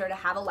causes her to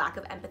have a lack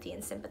of empathy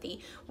and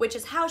sympathy, which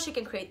is how she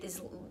can create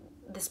this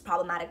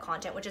problematic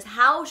content, which is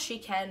how she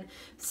can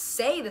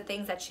say the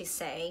things that she's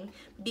saying,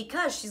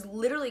 because she's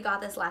literally got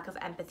this lack of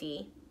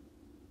empathy,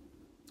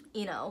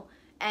 you know,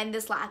 and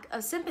this lack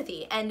of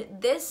sympathy. And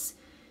this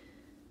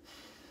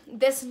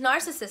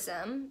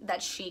narcissism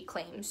that she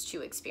claims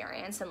to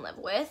experience and live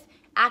with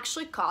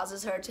actually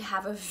causes her to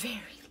have a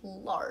very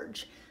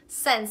large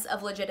sense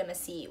of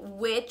legitimacy,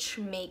 which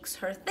makes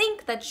her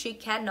think that she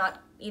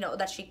cannot, you know,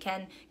 that she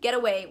can get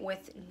away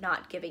with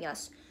not giving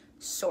us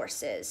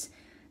sources.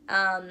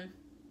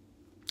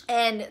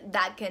 And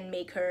that can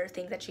make her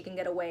think that she can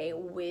get away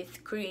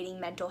with creating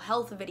mental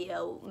health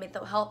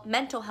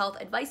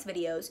advice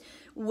videos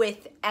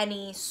with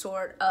any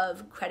sort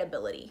of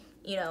credibility,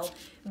 you know,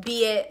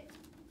 be it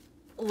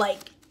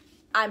like,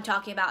 I'm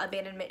talking about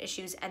abandonment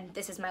issues and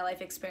this is my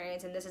life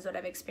experience and this is what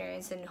I've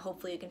experienced and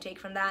hopefully you can take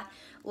from that.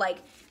 Like,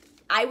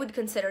 I would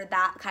consider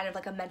that kind of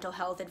like a mental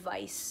health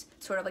advice,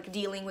 sort of like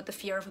dealing with the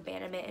fear of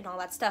abandonment and all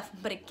that stuff.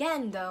 But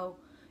again, though,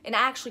 and I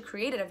actually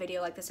created a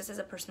video like this is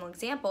a personal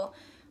example,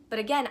 but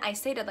again, I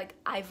stated, like,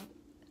 I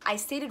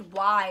stated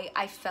why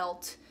I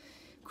felt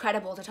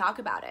credible to talk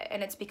about it,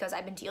 and it's because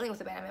I've been dealing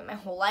with abandonment my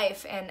whole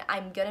life, and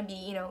I'm gonna be,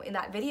 you know, in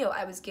that video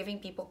I was giving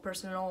people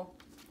personal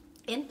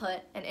input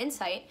and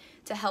insight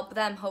to help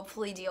them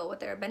hopefully deal with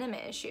their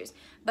abandonment issues,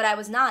 but I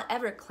was not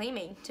ever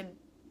claiming to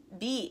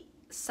be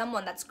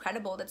someone that's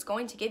credible, that's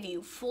going to give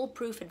you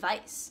foolproof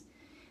advice,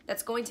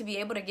 that's going to be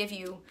able to give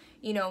you,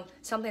 you know,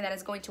 something that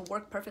is going to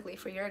work perfectly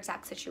for your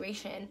exact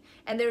situation.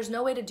 And there's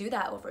no way to do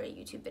that over a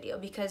YouTube video,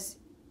 because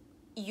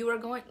you are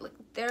going, like,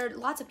 there are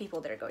lots of people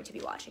that are going to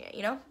be watching it,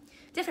 you know,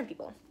 different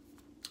people.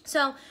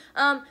 So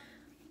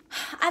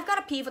I've got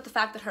a peeve with the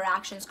fact that her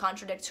actions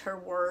contradict her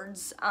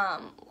words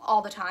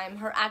all the time.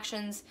 Her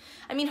actions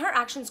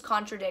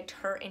contradict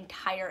her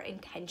entire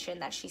intention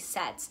that she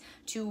sets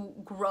to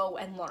grow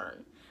and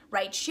learn,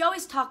 right? She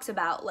always talks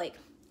about, like,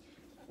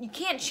 you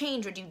can't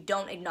change what you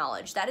don't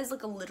acknowledge. That is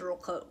like a literal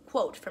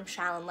quote from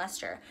Shalloner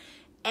Lester.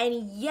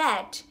 And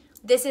yet,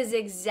 this is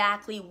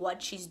exactly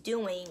what she's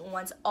doing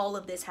once all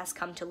of this has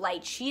come to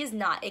light. She is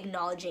not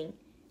acknowledging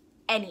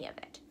any of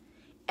it.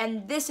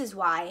 And this is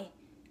why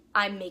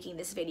I'm making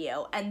this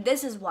video, and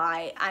this is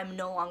why I'm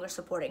no longer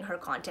supporting her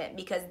content,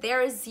 because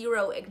there is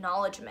zero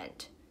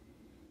acknowledgement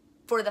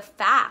for the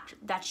fact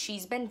that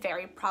she's been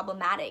very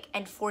problematic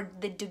and for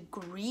the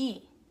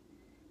degree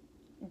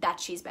that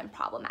she's been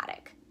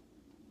problematic.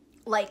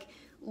 Like,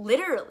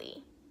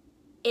 literally,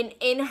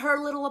 in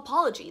her little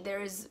apology,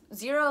 there is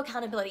zero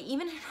accountability.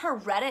 Even in her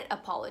Reddit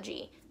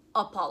apology,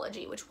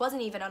 which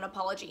wasn't even an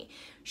apology,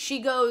 she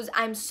goes,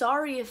 "I'm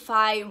sorry if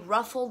I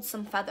ruffled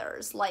some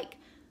feathers." Like,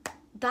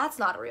 that's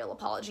not a real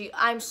apology.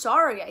 "I'm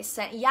sorry I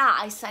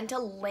sent a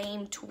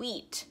lame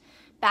tweet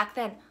back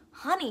then."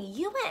 Honey,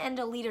 you went and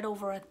deleted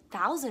over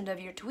 1,000 of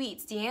your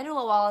tweets.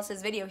 D'Angelo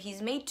Wallace's video,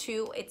 he's made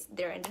 2,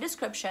 they're in the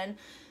description,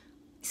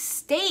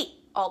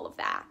 state all of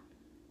that.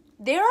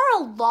 There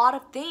are a lot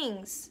of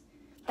things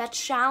that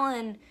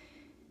Shalloner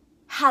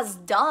has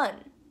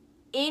done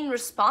in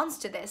response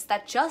to this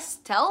that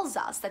just tells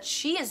us that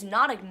she is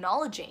not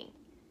acknowledging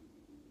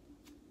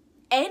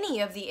any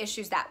of the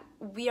issues that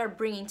we are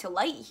bringing to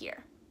light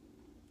here,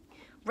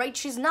 right?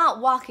 She's not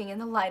walking in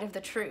the light of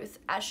the truth,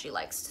 as she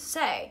likes to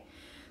say.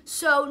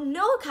 So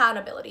no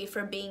accountability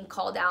for being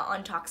called out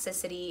on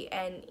toxicity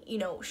and, you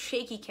know,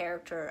 shaky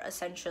character,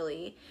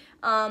 essentially.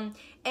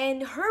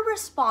 And her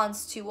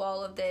response to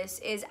all of this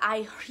is,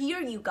 "I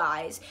hear you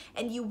guys,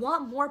 and you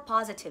want more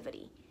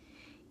positivity."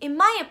 In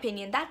my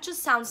opinion, that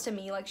just sounds to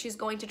me like she's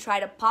going to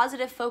try to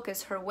positive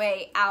focus her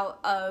way out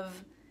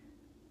of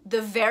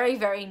the very,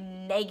 very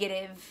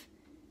negative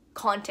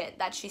content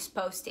that she's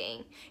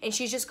posting, and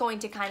she's just going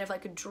to kind of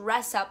like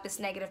dress up this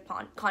negative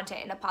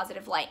content in a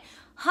positive light.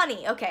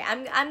 Honey, okay,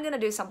 I'm gonna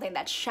do something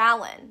that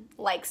Shalloner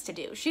likes to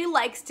do. She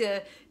likes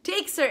to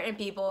take certain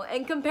people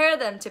and compare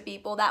them to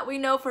people that we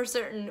know for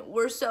certain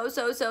were so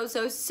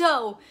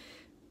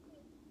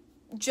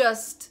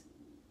just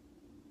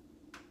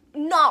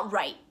not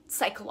right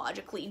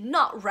psychologically,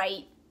 not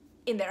right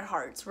in their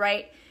hearts,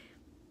 right?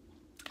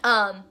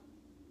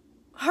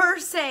 Her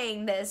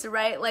saying this,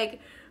 right,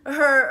 like,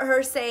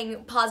 her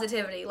saying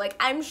positivity, like,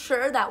 I'm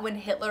sure that when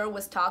Hitler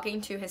was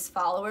talking to his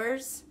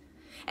followers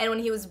and when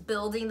he was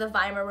building the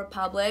Weimar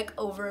Republic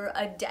over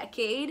a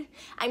decade,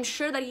 I'm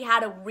sure that he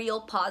had a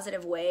real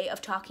positive way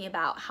of talking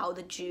about how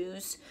the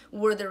Jews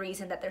were the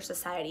reason that their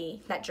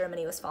society, that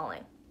Germany was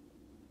falling.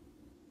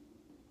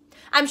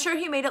 I'm sure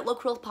he made it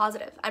look real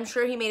positive. I'm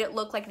sure he made it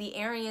look like the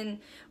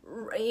Aryan,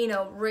 you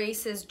know,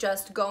 race is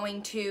just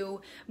going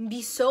to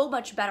be so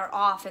much better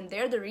off, and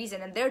they're the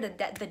reason, and they're the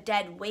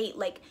dead weight.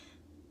 Like,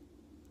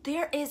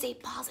 there is a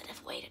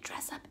positive way to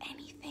dress up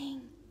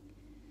anything.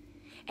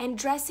 And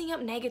dressing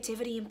up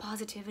negativity and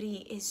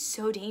positivity is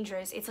so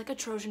dangerous. It's like a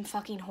Trojan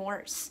fucking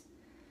horse.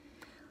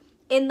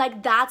 And,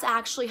 like, that's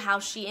actually how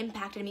she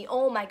impacted me.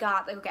 Oh my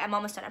God. Like, okay, I'm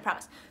almost done, I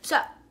promise.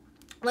 So,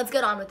 let's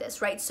get on with this,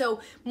 right?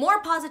 So,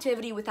 more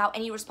positivity without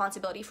any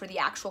responsibility for the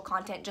actual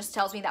content just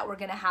tells me that we're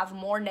gonna have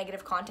more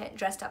negative content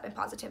dressed up in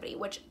positivity,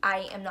 which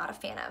I am not a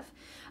fan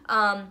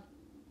of.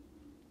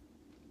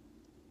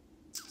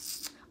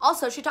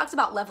 Also, she talks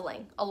about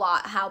leveling a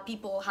lot, how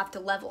people have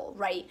to level,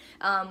 right?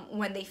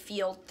 When they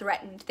feel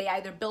threatened, they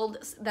either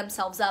build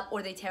themselves up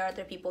or they tear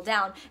other people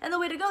down. And the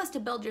way to go is to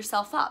build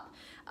yourself up.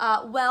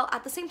 Well,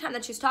 at the same time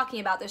that she's talking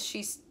about this,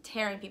 she's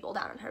tearing people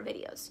down in her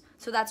videos.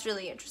 So that's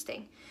really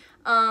interesting.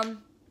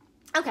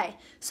 Okay,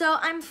 so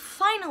I'm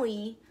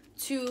finally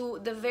to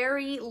the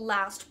very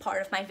last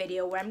part of my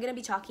video where I'm going to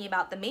be talking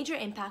about the major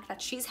impact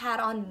that she's had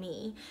on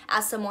me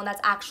as someone that's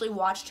actually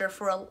watched her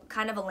for a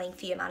kind of a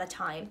lengthy amount of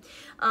time,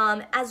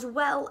 as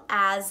well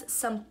as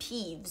some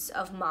peeves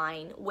of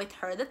mine with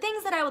her. The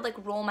things that I would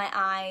like roll my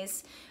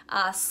eyes,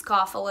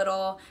 scoff a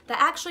little,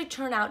 that actually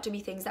turn out to be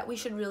things that we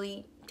should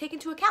really take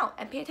into account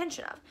and pay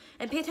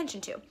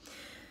attention to.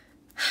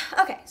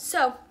 Okay,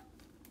 so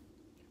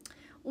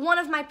one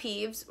of my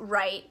peeves,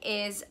 right,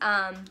 is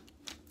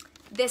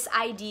this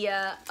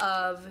idea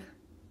of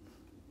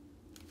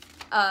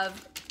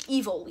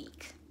evil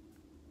week.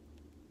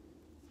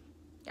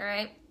 All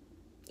right?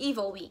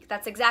 Evil week.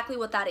 That's exactly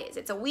what that is.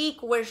 It's a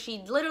week where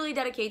she literally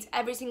dedicates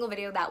every single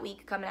video that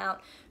week coming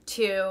out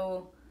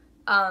to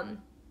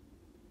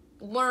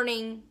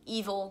learning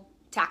evil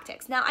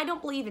tactics. Now, I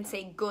don't believe in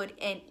saying good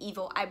and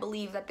evil. I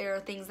believe that there are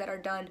things that are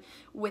done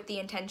with the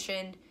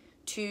intention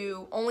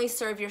to only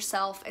serve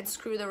yourself and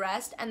screw the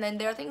rest, and then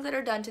there are things that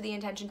are done to the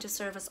intention to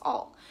serve us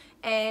all.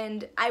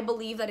 And I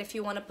believe that if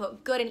you want to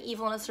put good and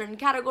evil in a certain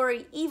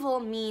category, evil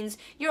means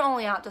you're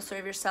only out to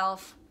serve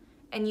yourself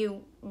and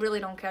you really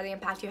don't care the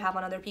impact you have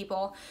on other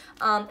people.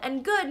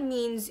 And good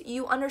means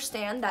you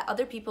understand that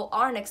other people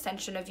are an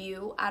extension of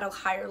you at a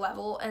higher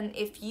level, and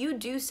if you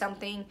do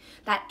something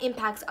that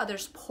impacts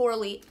others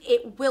poorly,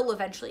 it will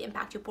eventually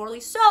impact you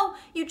poorly. So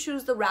you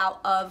choose the route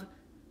of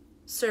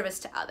service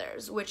to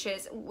others, which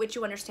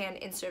you understand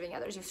in serving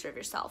others, you serve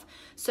yourself.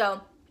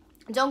 So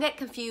don't get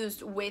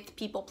confused with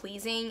people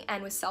pleasing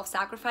and with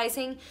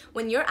self-sacrificing.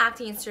 When you're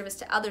acting in service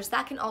to others,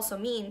 that can also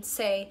mean,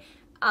 say,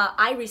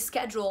 I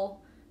reschedule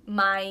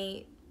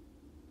my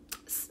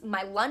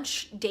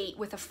lunch date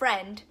with a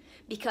friend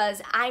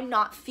because I'm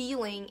not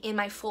feeling in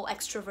my full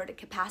extroverted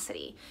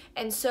capacity.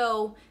 And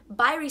so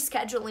by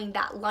rescheduling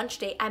that lunch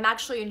date, I'm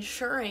actually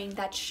ensuring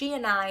that she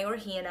and I, or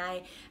he and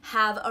I,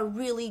 have a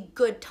really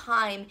good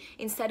time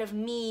instead of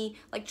me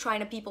like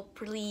trying to people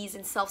please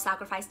and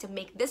self-sacrifice to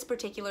make this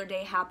particular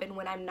day happen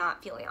when I'm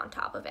not feeling on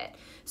top of it.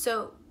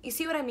 So you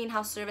see what I mean,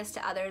 how service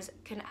to others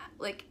can,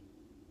 like,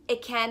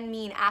 it can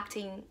mean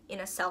acting in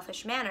a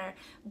selfish manner,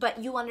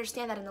 but you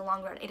understand that in the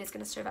long run, it is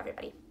going to serve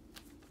everybody,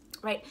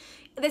 right?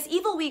 This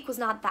evil week was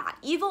not that.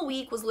 Evil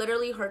week was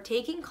literally her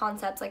taking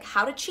concepts like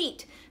how to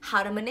cheat,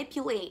 how to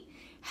manipulate,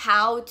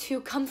 how to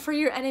come for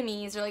your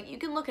enemies, or like, you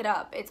can look it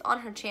up. It's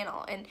on her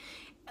channel. And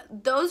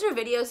those are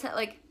videos that,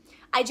 like,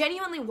 I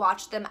genuinely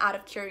watched them out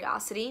of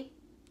curiosity.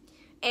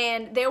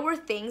 And there were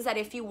things that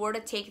if you were to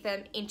take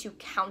them into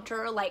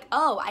counter, like,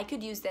 oh, I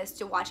could use this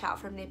to watch out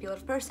for a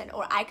manipulative person,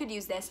 or I could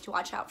use this to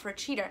watch out for a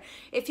cheater.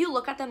 If you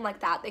look at them like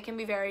that, they can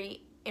be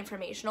very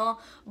informational,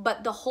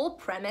 but the whole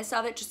premise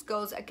of it just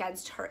goes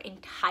against her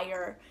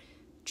entire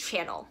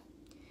channel,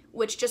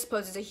 which just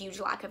poses a huge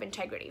lack of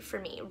integrity for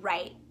me,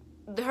 right?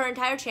 Her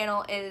entire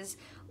channel is,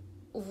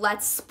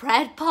 let's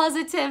spread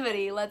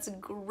positivity, let's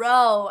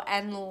grow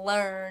and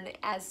learn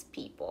as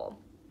people.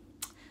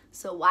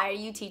 So why are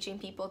you teaching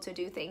people to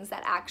do things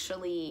that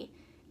actually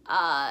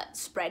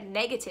spread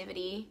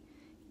negativity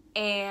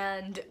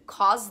and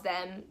cause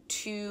them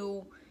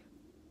to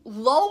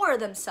lower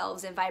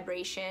themselves in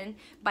vibration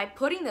by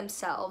putting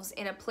themselves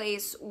in a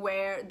place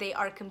where they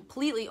are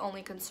completely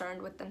only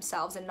concerned with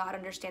themselves and not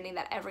understanding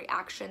that every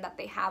action that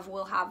they have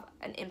will have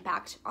an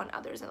impact on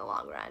others in the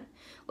long run?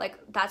 Like,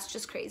 that's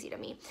just crazy to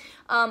me.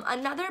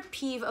 Another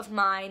peeve of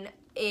mine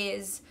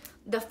is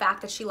the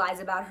fact that she lies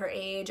about her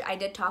age. I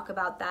did talk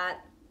about that.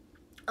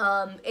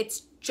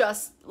 It's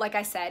just, like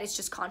I said, it's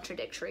just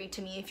contradictory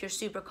to me. If you're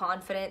super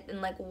confident, then,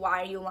 like,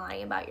 why are you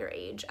lying about your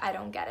age? I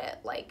don't get it.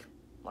 Like,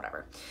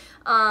 whatever.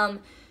 I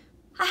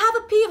have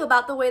a peeve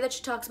about the way that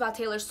she talks about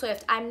Taylor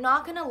Swift. I'm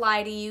not gonna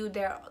lie to you,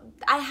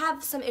 I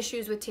have some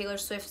issues with Taylor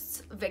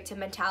Swift's victim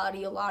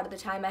mentality a lot of the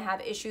time. I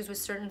have issues with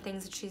certain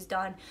things that she's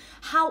done.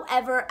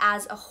 However,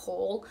 as a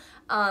whole,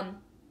 I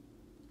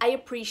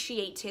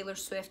appreciate Taylor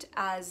Swift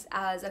as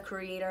a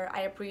creator.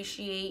 I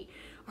appreciate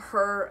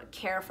her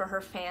care for her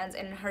fans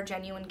and her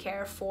genuine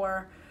care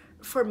for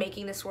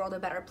making this world a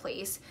better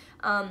place.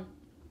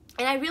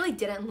 And I really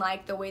didn't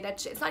like the way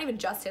that it's not even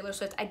just Taylor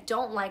Swift. I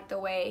don't like the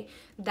way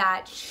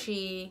that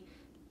she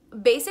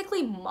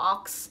basically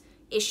mocks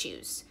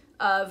issues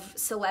of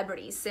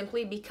celebrities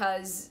simply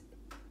because,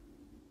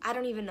 I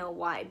don't even know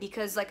why.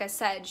 Because, like I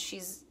said,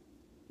 she's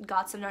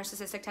got some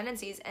narcissistic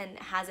tendencies and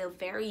has a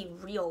very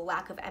real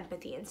lack of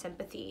empathy and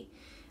sympathy,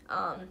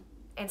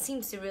 and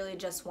seems to really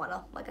just want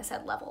to, like I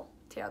said,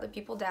 tear other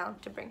people down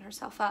to bring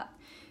herself up,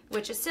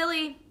 which is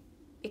silly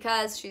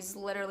because she's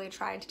literally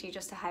trying to teach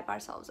us to hype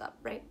ourselves up,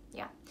 right?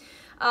 Yeah.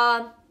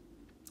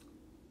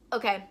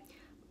 Okay.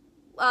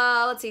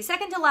 Let's see.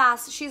 Second to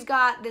last, she's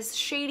got this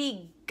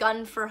shady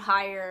gun for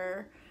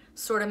hire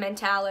sort of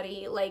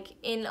mentality. Like,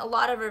 in a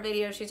lot of her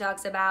videos, she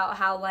talks about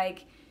how,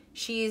 like,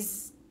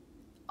 she's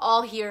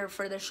all here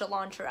for the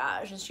Shalloner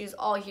and she's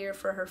all here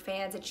for her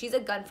fans, and she's a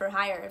gun for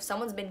hire. If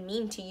someone's been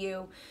mean to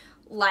you,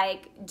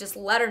 like, just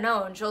let her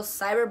know and she'll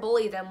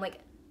cyberbully them. Like,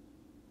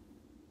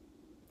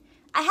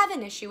 I have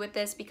an issue with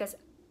this because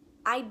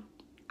I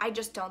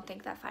just don't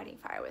think that fighting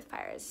fire with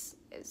fire is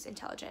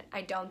intelligent.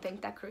 I don't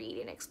think that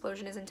creating an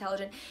explosion is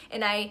intelligent,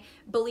 and I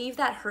believe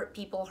that hurt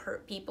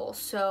people.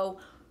 So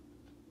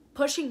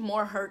pushing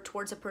more hurt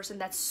towards a person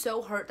that's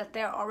so hurt that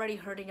they're already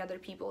hurting other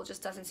people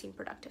just doesn't seem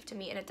productive to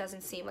me, and it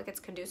doesn't seem like it's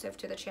conducive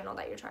to the channel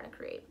that you're trying to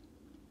create.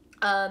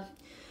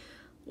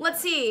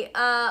 Let's see.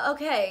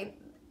 Okay.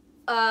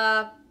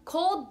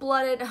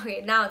 Cold-blooded,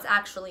 okay, now it's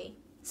actually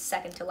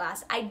second to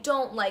last. I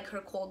don't like her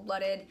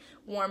cold-blooded,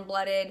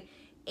 warm-blooded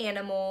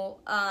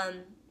animal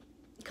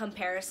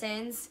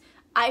comparisons.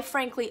 I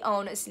frankly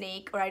own a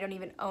snake, or I don't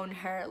even own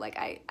her. Like,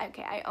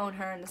 I own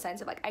her in the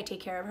sense of, like, I take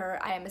care of her.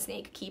 I am a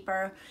snake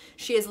keeper.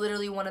 She is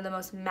literally one of the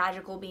most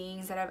magical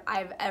beings that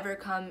I've ever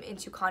come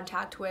into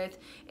contact with,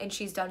 and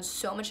she's done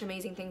so much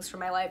amazing things for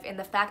my life. And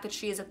the fact that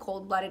she is a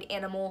cold-blooded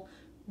animal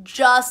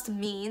just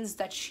means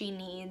that she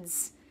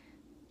needs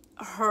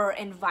her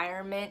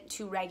environment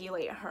to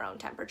regulate her own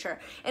temperature.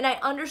 And I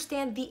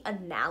understand the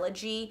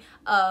analogy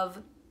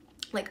of,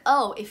 like,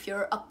 oh, if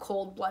you're a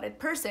cold-blooded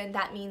person,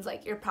 that means,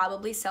 like, you're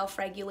probably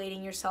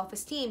self-regulating your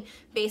self-esteem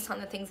based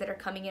on the things that are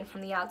coming in from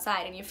the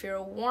outside. And if you're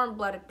a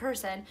warm-blooded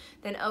person,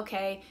 then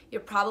okay,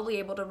 you're probably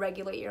able to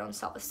regulate your own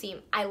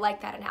self-esteem. I like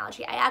that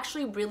analogy. I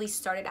actually really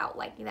started out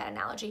liking that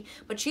analogy,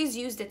 but she's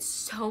used it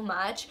so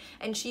much,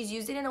 and she's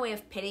used it in a way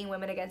of pitting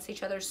women against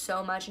each other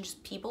so much, and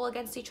just people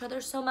against each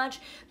other so much,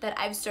 that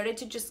I've started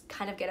to just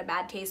kind of get a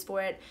bad taste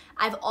for it.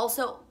 I've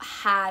also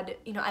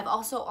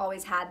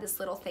always had this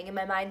little thing in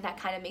my mind that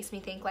kind of makes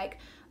me think, like,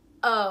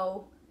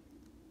 oh,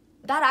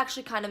 that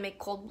actually kind of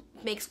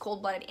makes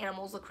cold-blooded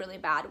animals look really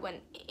bad, when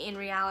in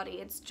reality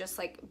it's just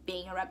like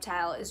being a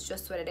reptile is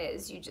just what it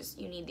is.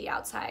 You need the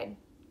outside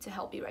to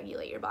help you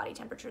regulate your body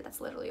temperature. That's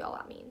literally all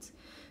that means.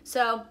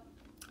 So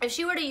if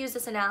she were to use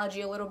this analogy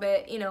a little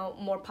bit, you know,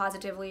 more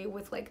positively,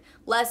 with like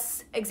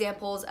less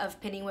examples of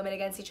pitting women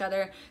against each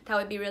other, that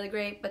would be really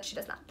great, but she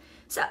does not.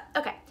 So,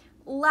 okay,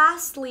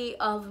 lastly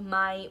of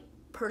my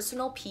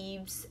personal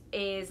peeves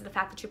is the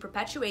fact that she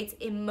perpetuates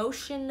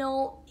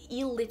emotional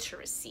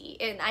illiteracy.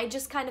 And I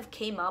just kind of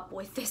came up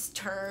with this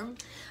term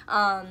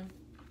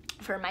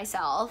for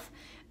myself,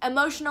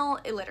 emotional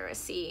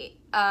illiteracy.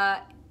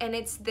 And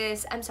it's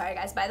this, I'm sorry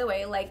guys, by the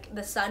way, like,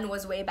 the sun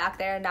was way back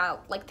there, and now,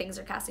 like, things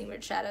are casting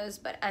weird shadows,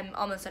 but I'm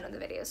almost done with the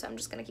video, so I'm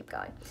just gonna keep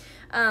going.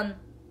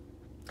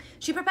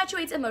 She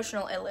perpetuates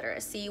emotional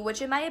illiteracy,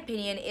 which in my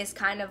opinion is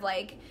kind of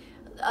like,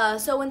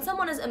 so when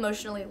someone is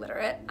emotionally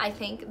literate, I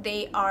think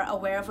they are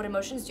aware of what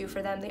emotions do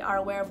for them, they are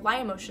aware of why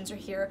emotions are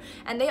here,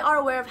 and they are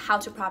aware of how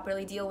to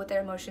properly deal with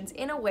their emotions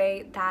in a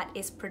way that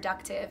is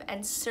productive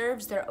and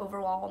serves their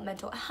overall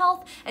mental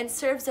health and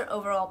serves their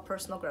overall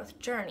personal growth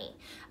journey.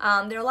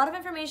 There's a lot of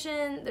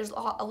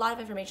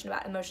information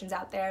about emotions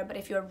out there, but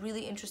if you're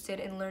really interested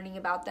in learning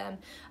about them,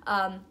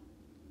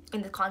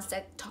 in the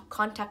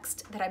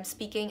context that I'm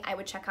speaking, I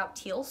would check out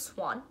Teal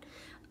Swan.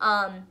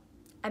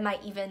 I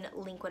might even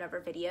link whatever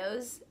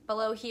videos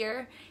below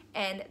here,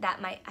 and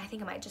I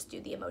think I might just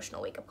do the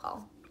emotional wake-up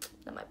call.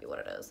 That might be what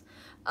it is.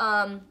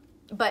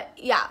 But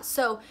yeah,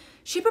 so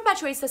she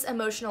perpetuates this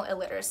emotional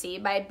illiteracy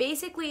by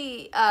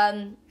basically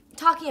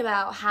talking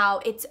about how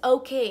it's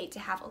okay to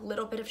have a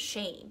little bit of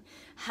shame.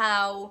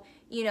 How,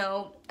 you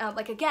know,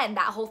 like, again,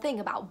 that whole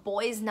thing about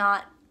boys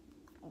not,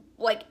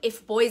 like,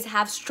 if boys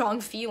have strong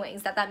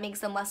feelings, that makes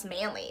them less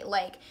manly.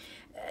 Like,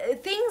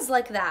 things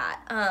like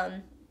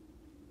that.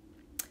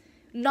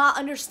 Not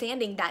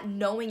understanding that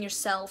knowing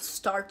yourself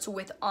starts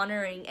with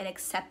honoring and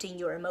accepting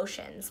your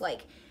emotions.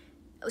 Like,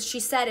 she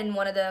said in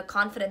one of the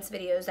confidence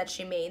videos that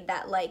she made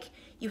that, like,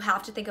 you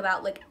have to think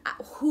about, like,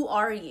 who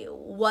are you?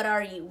 What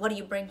are you? What do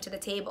you bring to the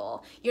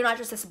table? You're not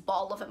just this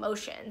ball of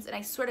emotions. And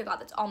I swear to God,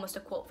 that's almost a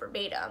quote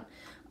verbatim.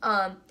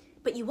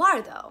 But you are,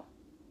 though.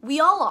 We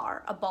all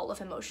are a ball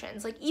of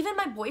emotions. Like, even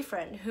my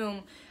boyfriend,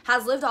 whom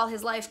has lived all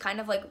his life kind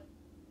of, like,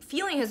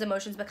 feeling his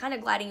emotions, but kind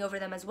of gliding over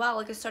them as well,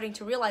 like, is starting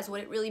to realize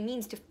what it really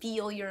means to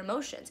feel your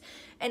emotions.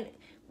 And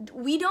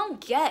we don't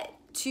get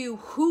to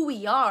who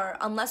we are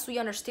unless we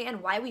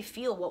understand why we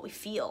feel what we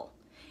feel,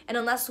 and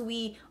unless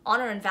we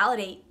honor and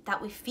validate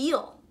that we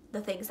feel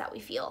the things that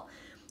we feel.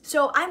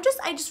 So I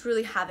just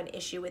really have an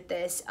issue with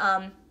this.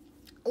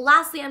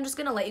 Lastly, I'm just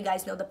gonna let you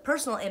guys know the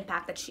personal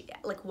impact that she,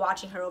 like,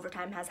 watching her over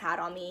time has had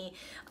on me.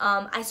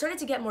 I started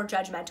to get more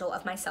judgmental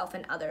of myself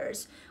and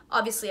others.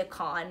 Obviously a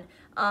con.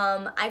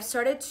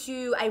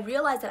 I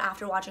realized that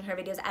after watching her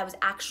videos, I was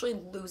actually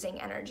losing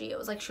energy. It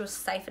was like she was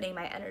siphoning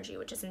my energy,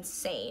 which is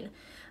insane.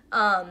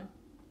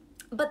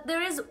 But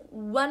there is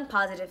one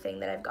positive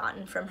thing that I've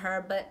gotten from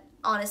her, but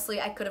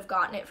honestly, I could have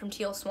gotten it from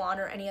Teal Swan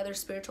or any other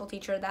spiritual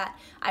teacher that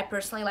I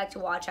personally like to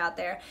watch out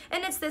there.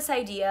 And it's this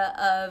idea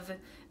of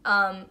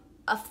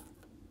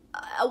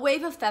a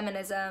wave of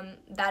feminism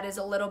that is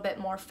a little bit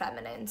more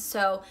feminine.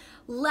 So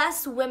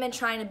less women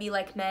trying to be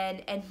like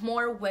men, and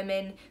more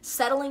women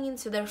settling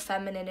into their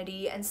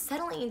femininity and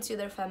settling into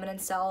their feminine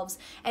selves,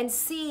 and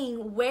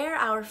seeing where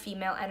our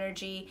female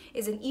energy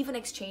is an even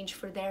exchange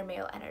for their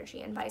male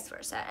energy, and vice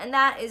versa. And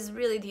that is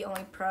really the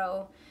only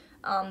pro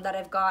that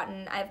I've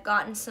gotten. I've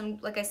gotten some,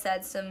 like I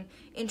said, some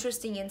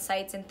interesting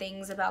insights and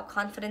things about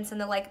confidence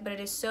and the like, but it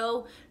is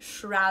so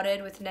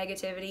shrouded with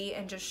negativity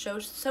and just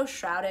so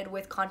shrouded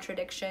with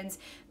contradictions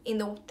in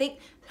the thing.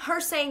 Her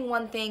saying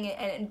one thing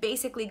and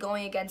basically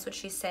going against what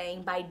she's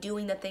saying by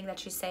doing the thing that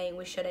she's saying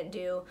we shouldn't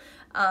do,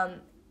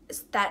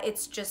 that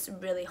it's just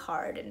really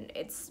hard, and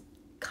it's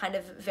kind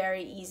of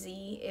very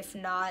easy, if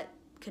not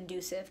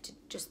conducive, to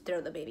just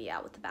throw the baby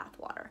out with the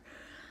bathwater.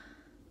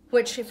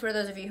 Which, for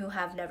those of you who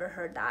have never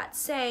heard that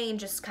saying,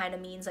 just kind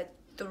of means, like,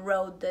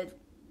 throw the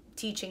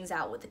teachings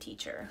out with the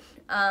teacher.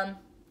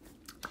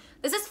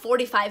 This is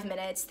 45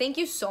 minutes. Thank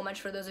you so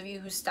much for those of you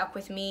who stuck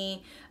with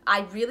me.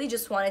 I really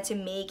just wanted to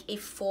make a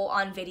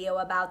full-on video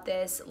about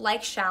this.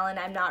 Like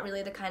Shalloner, I'm not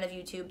really the kind of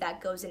YouTube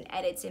that goes and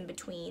edits in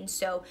between.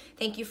 So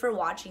thank you for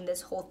watching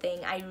this whole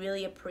thing. I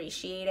really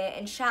appreciate it.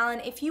 And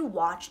Shalloner, if you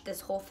watched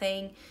this whole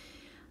thing,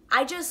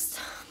 I just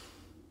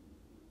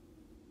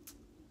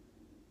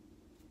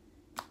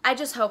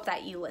hope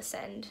that you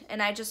listened,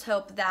 and I just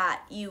hope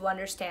that you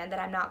understand that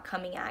I'm not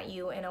coming at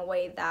you in a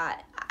way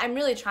that, I'm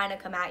really trying to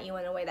come at you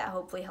in a way that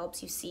hopefully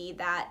helps you see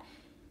that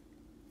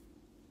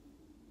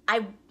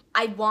I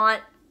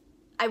want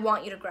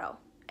you to grow,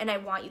 and I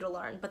want you to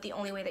learn, but the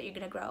only way that you're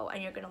going to grow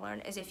and you're going to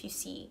learn is if you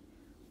see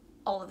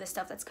all of this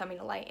stuff that's coming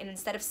to light, and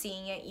instead of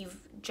seeing it, you've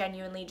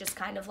genuinely just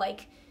kind of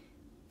like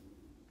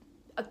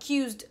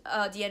accused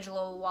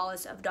D'Angelo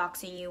Wallace of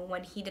doxing you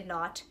when he did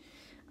not.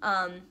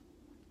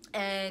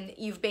 And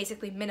you've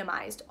basically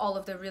minimized all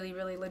of the really,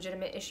 really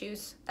legitimate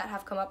issues that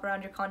have come up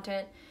around your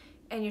content,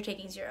 and you're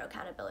taking zero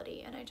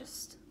accountability, and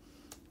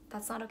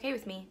that's not okay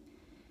with me,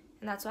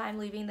 and that's why I'm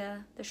leaving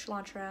the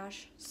Shalloner.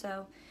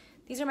 So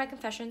these are my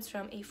confessions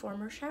from a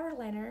former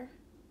Shalloner,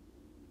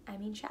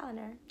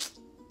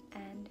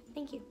 and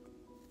thank you.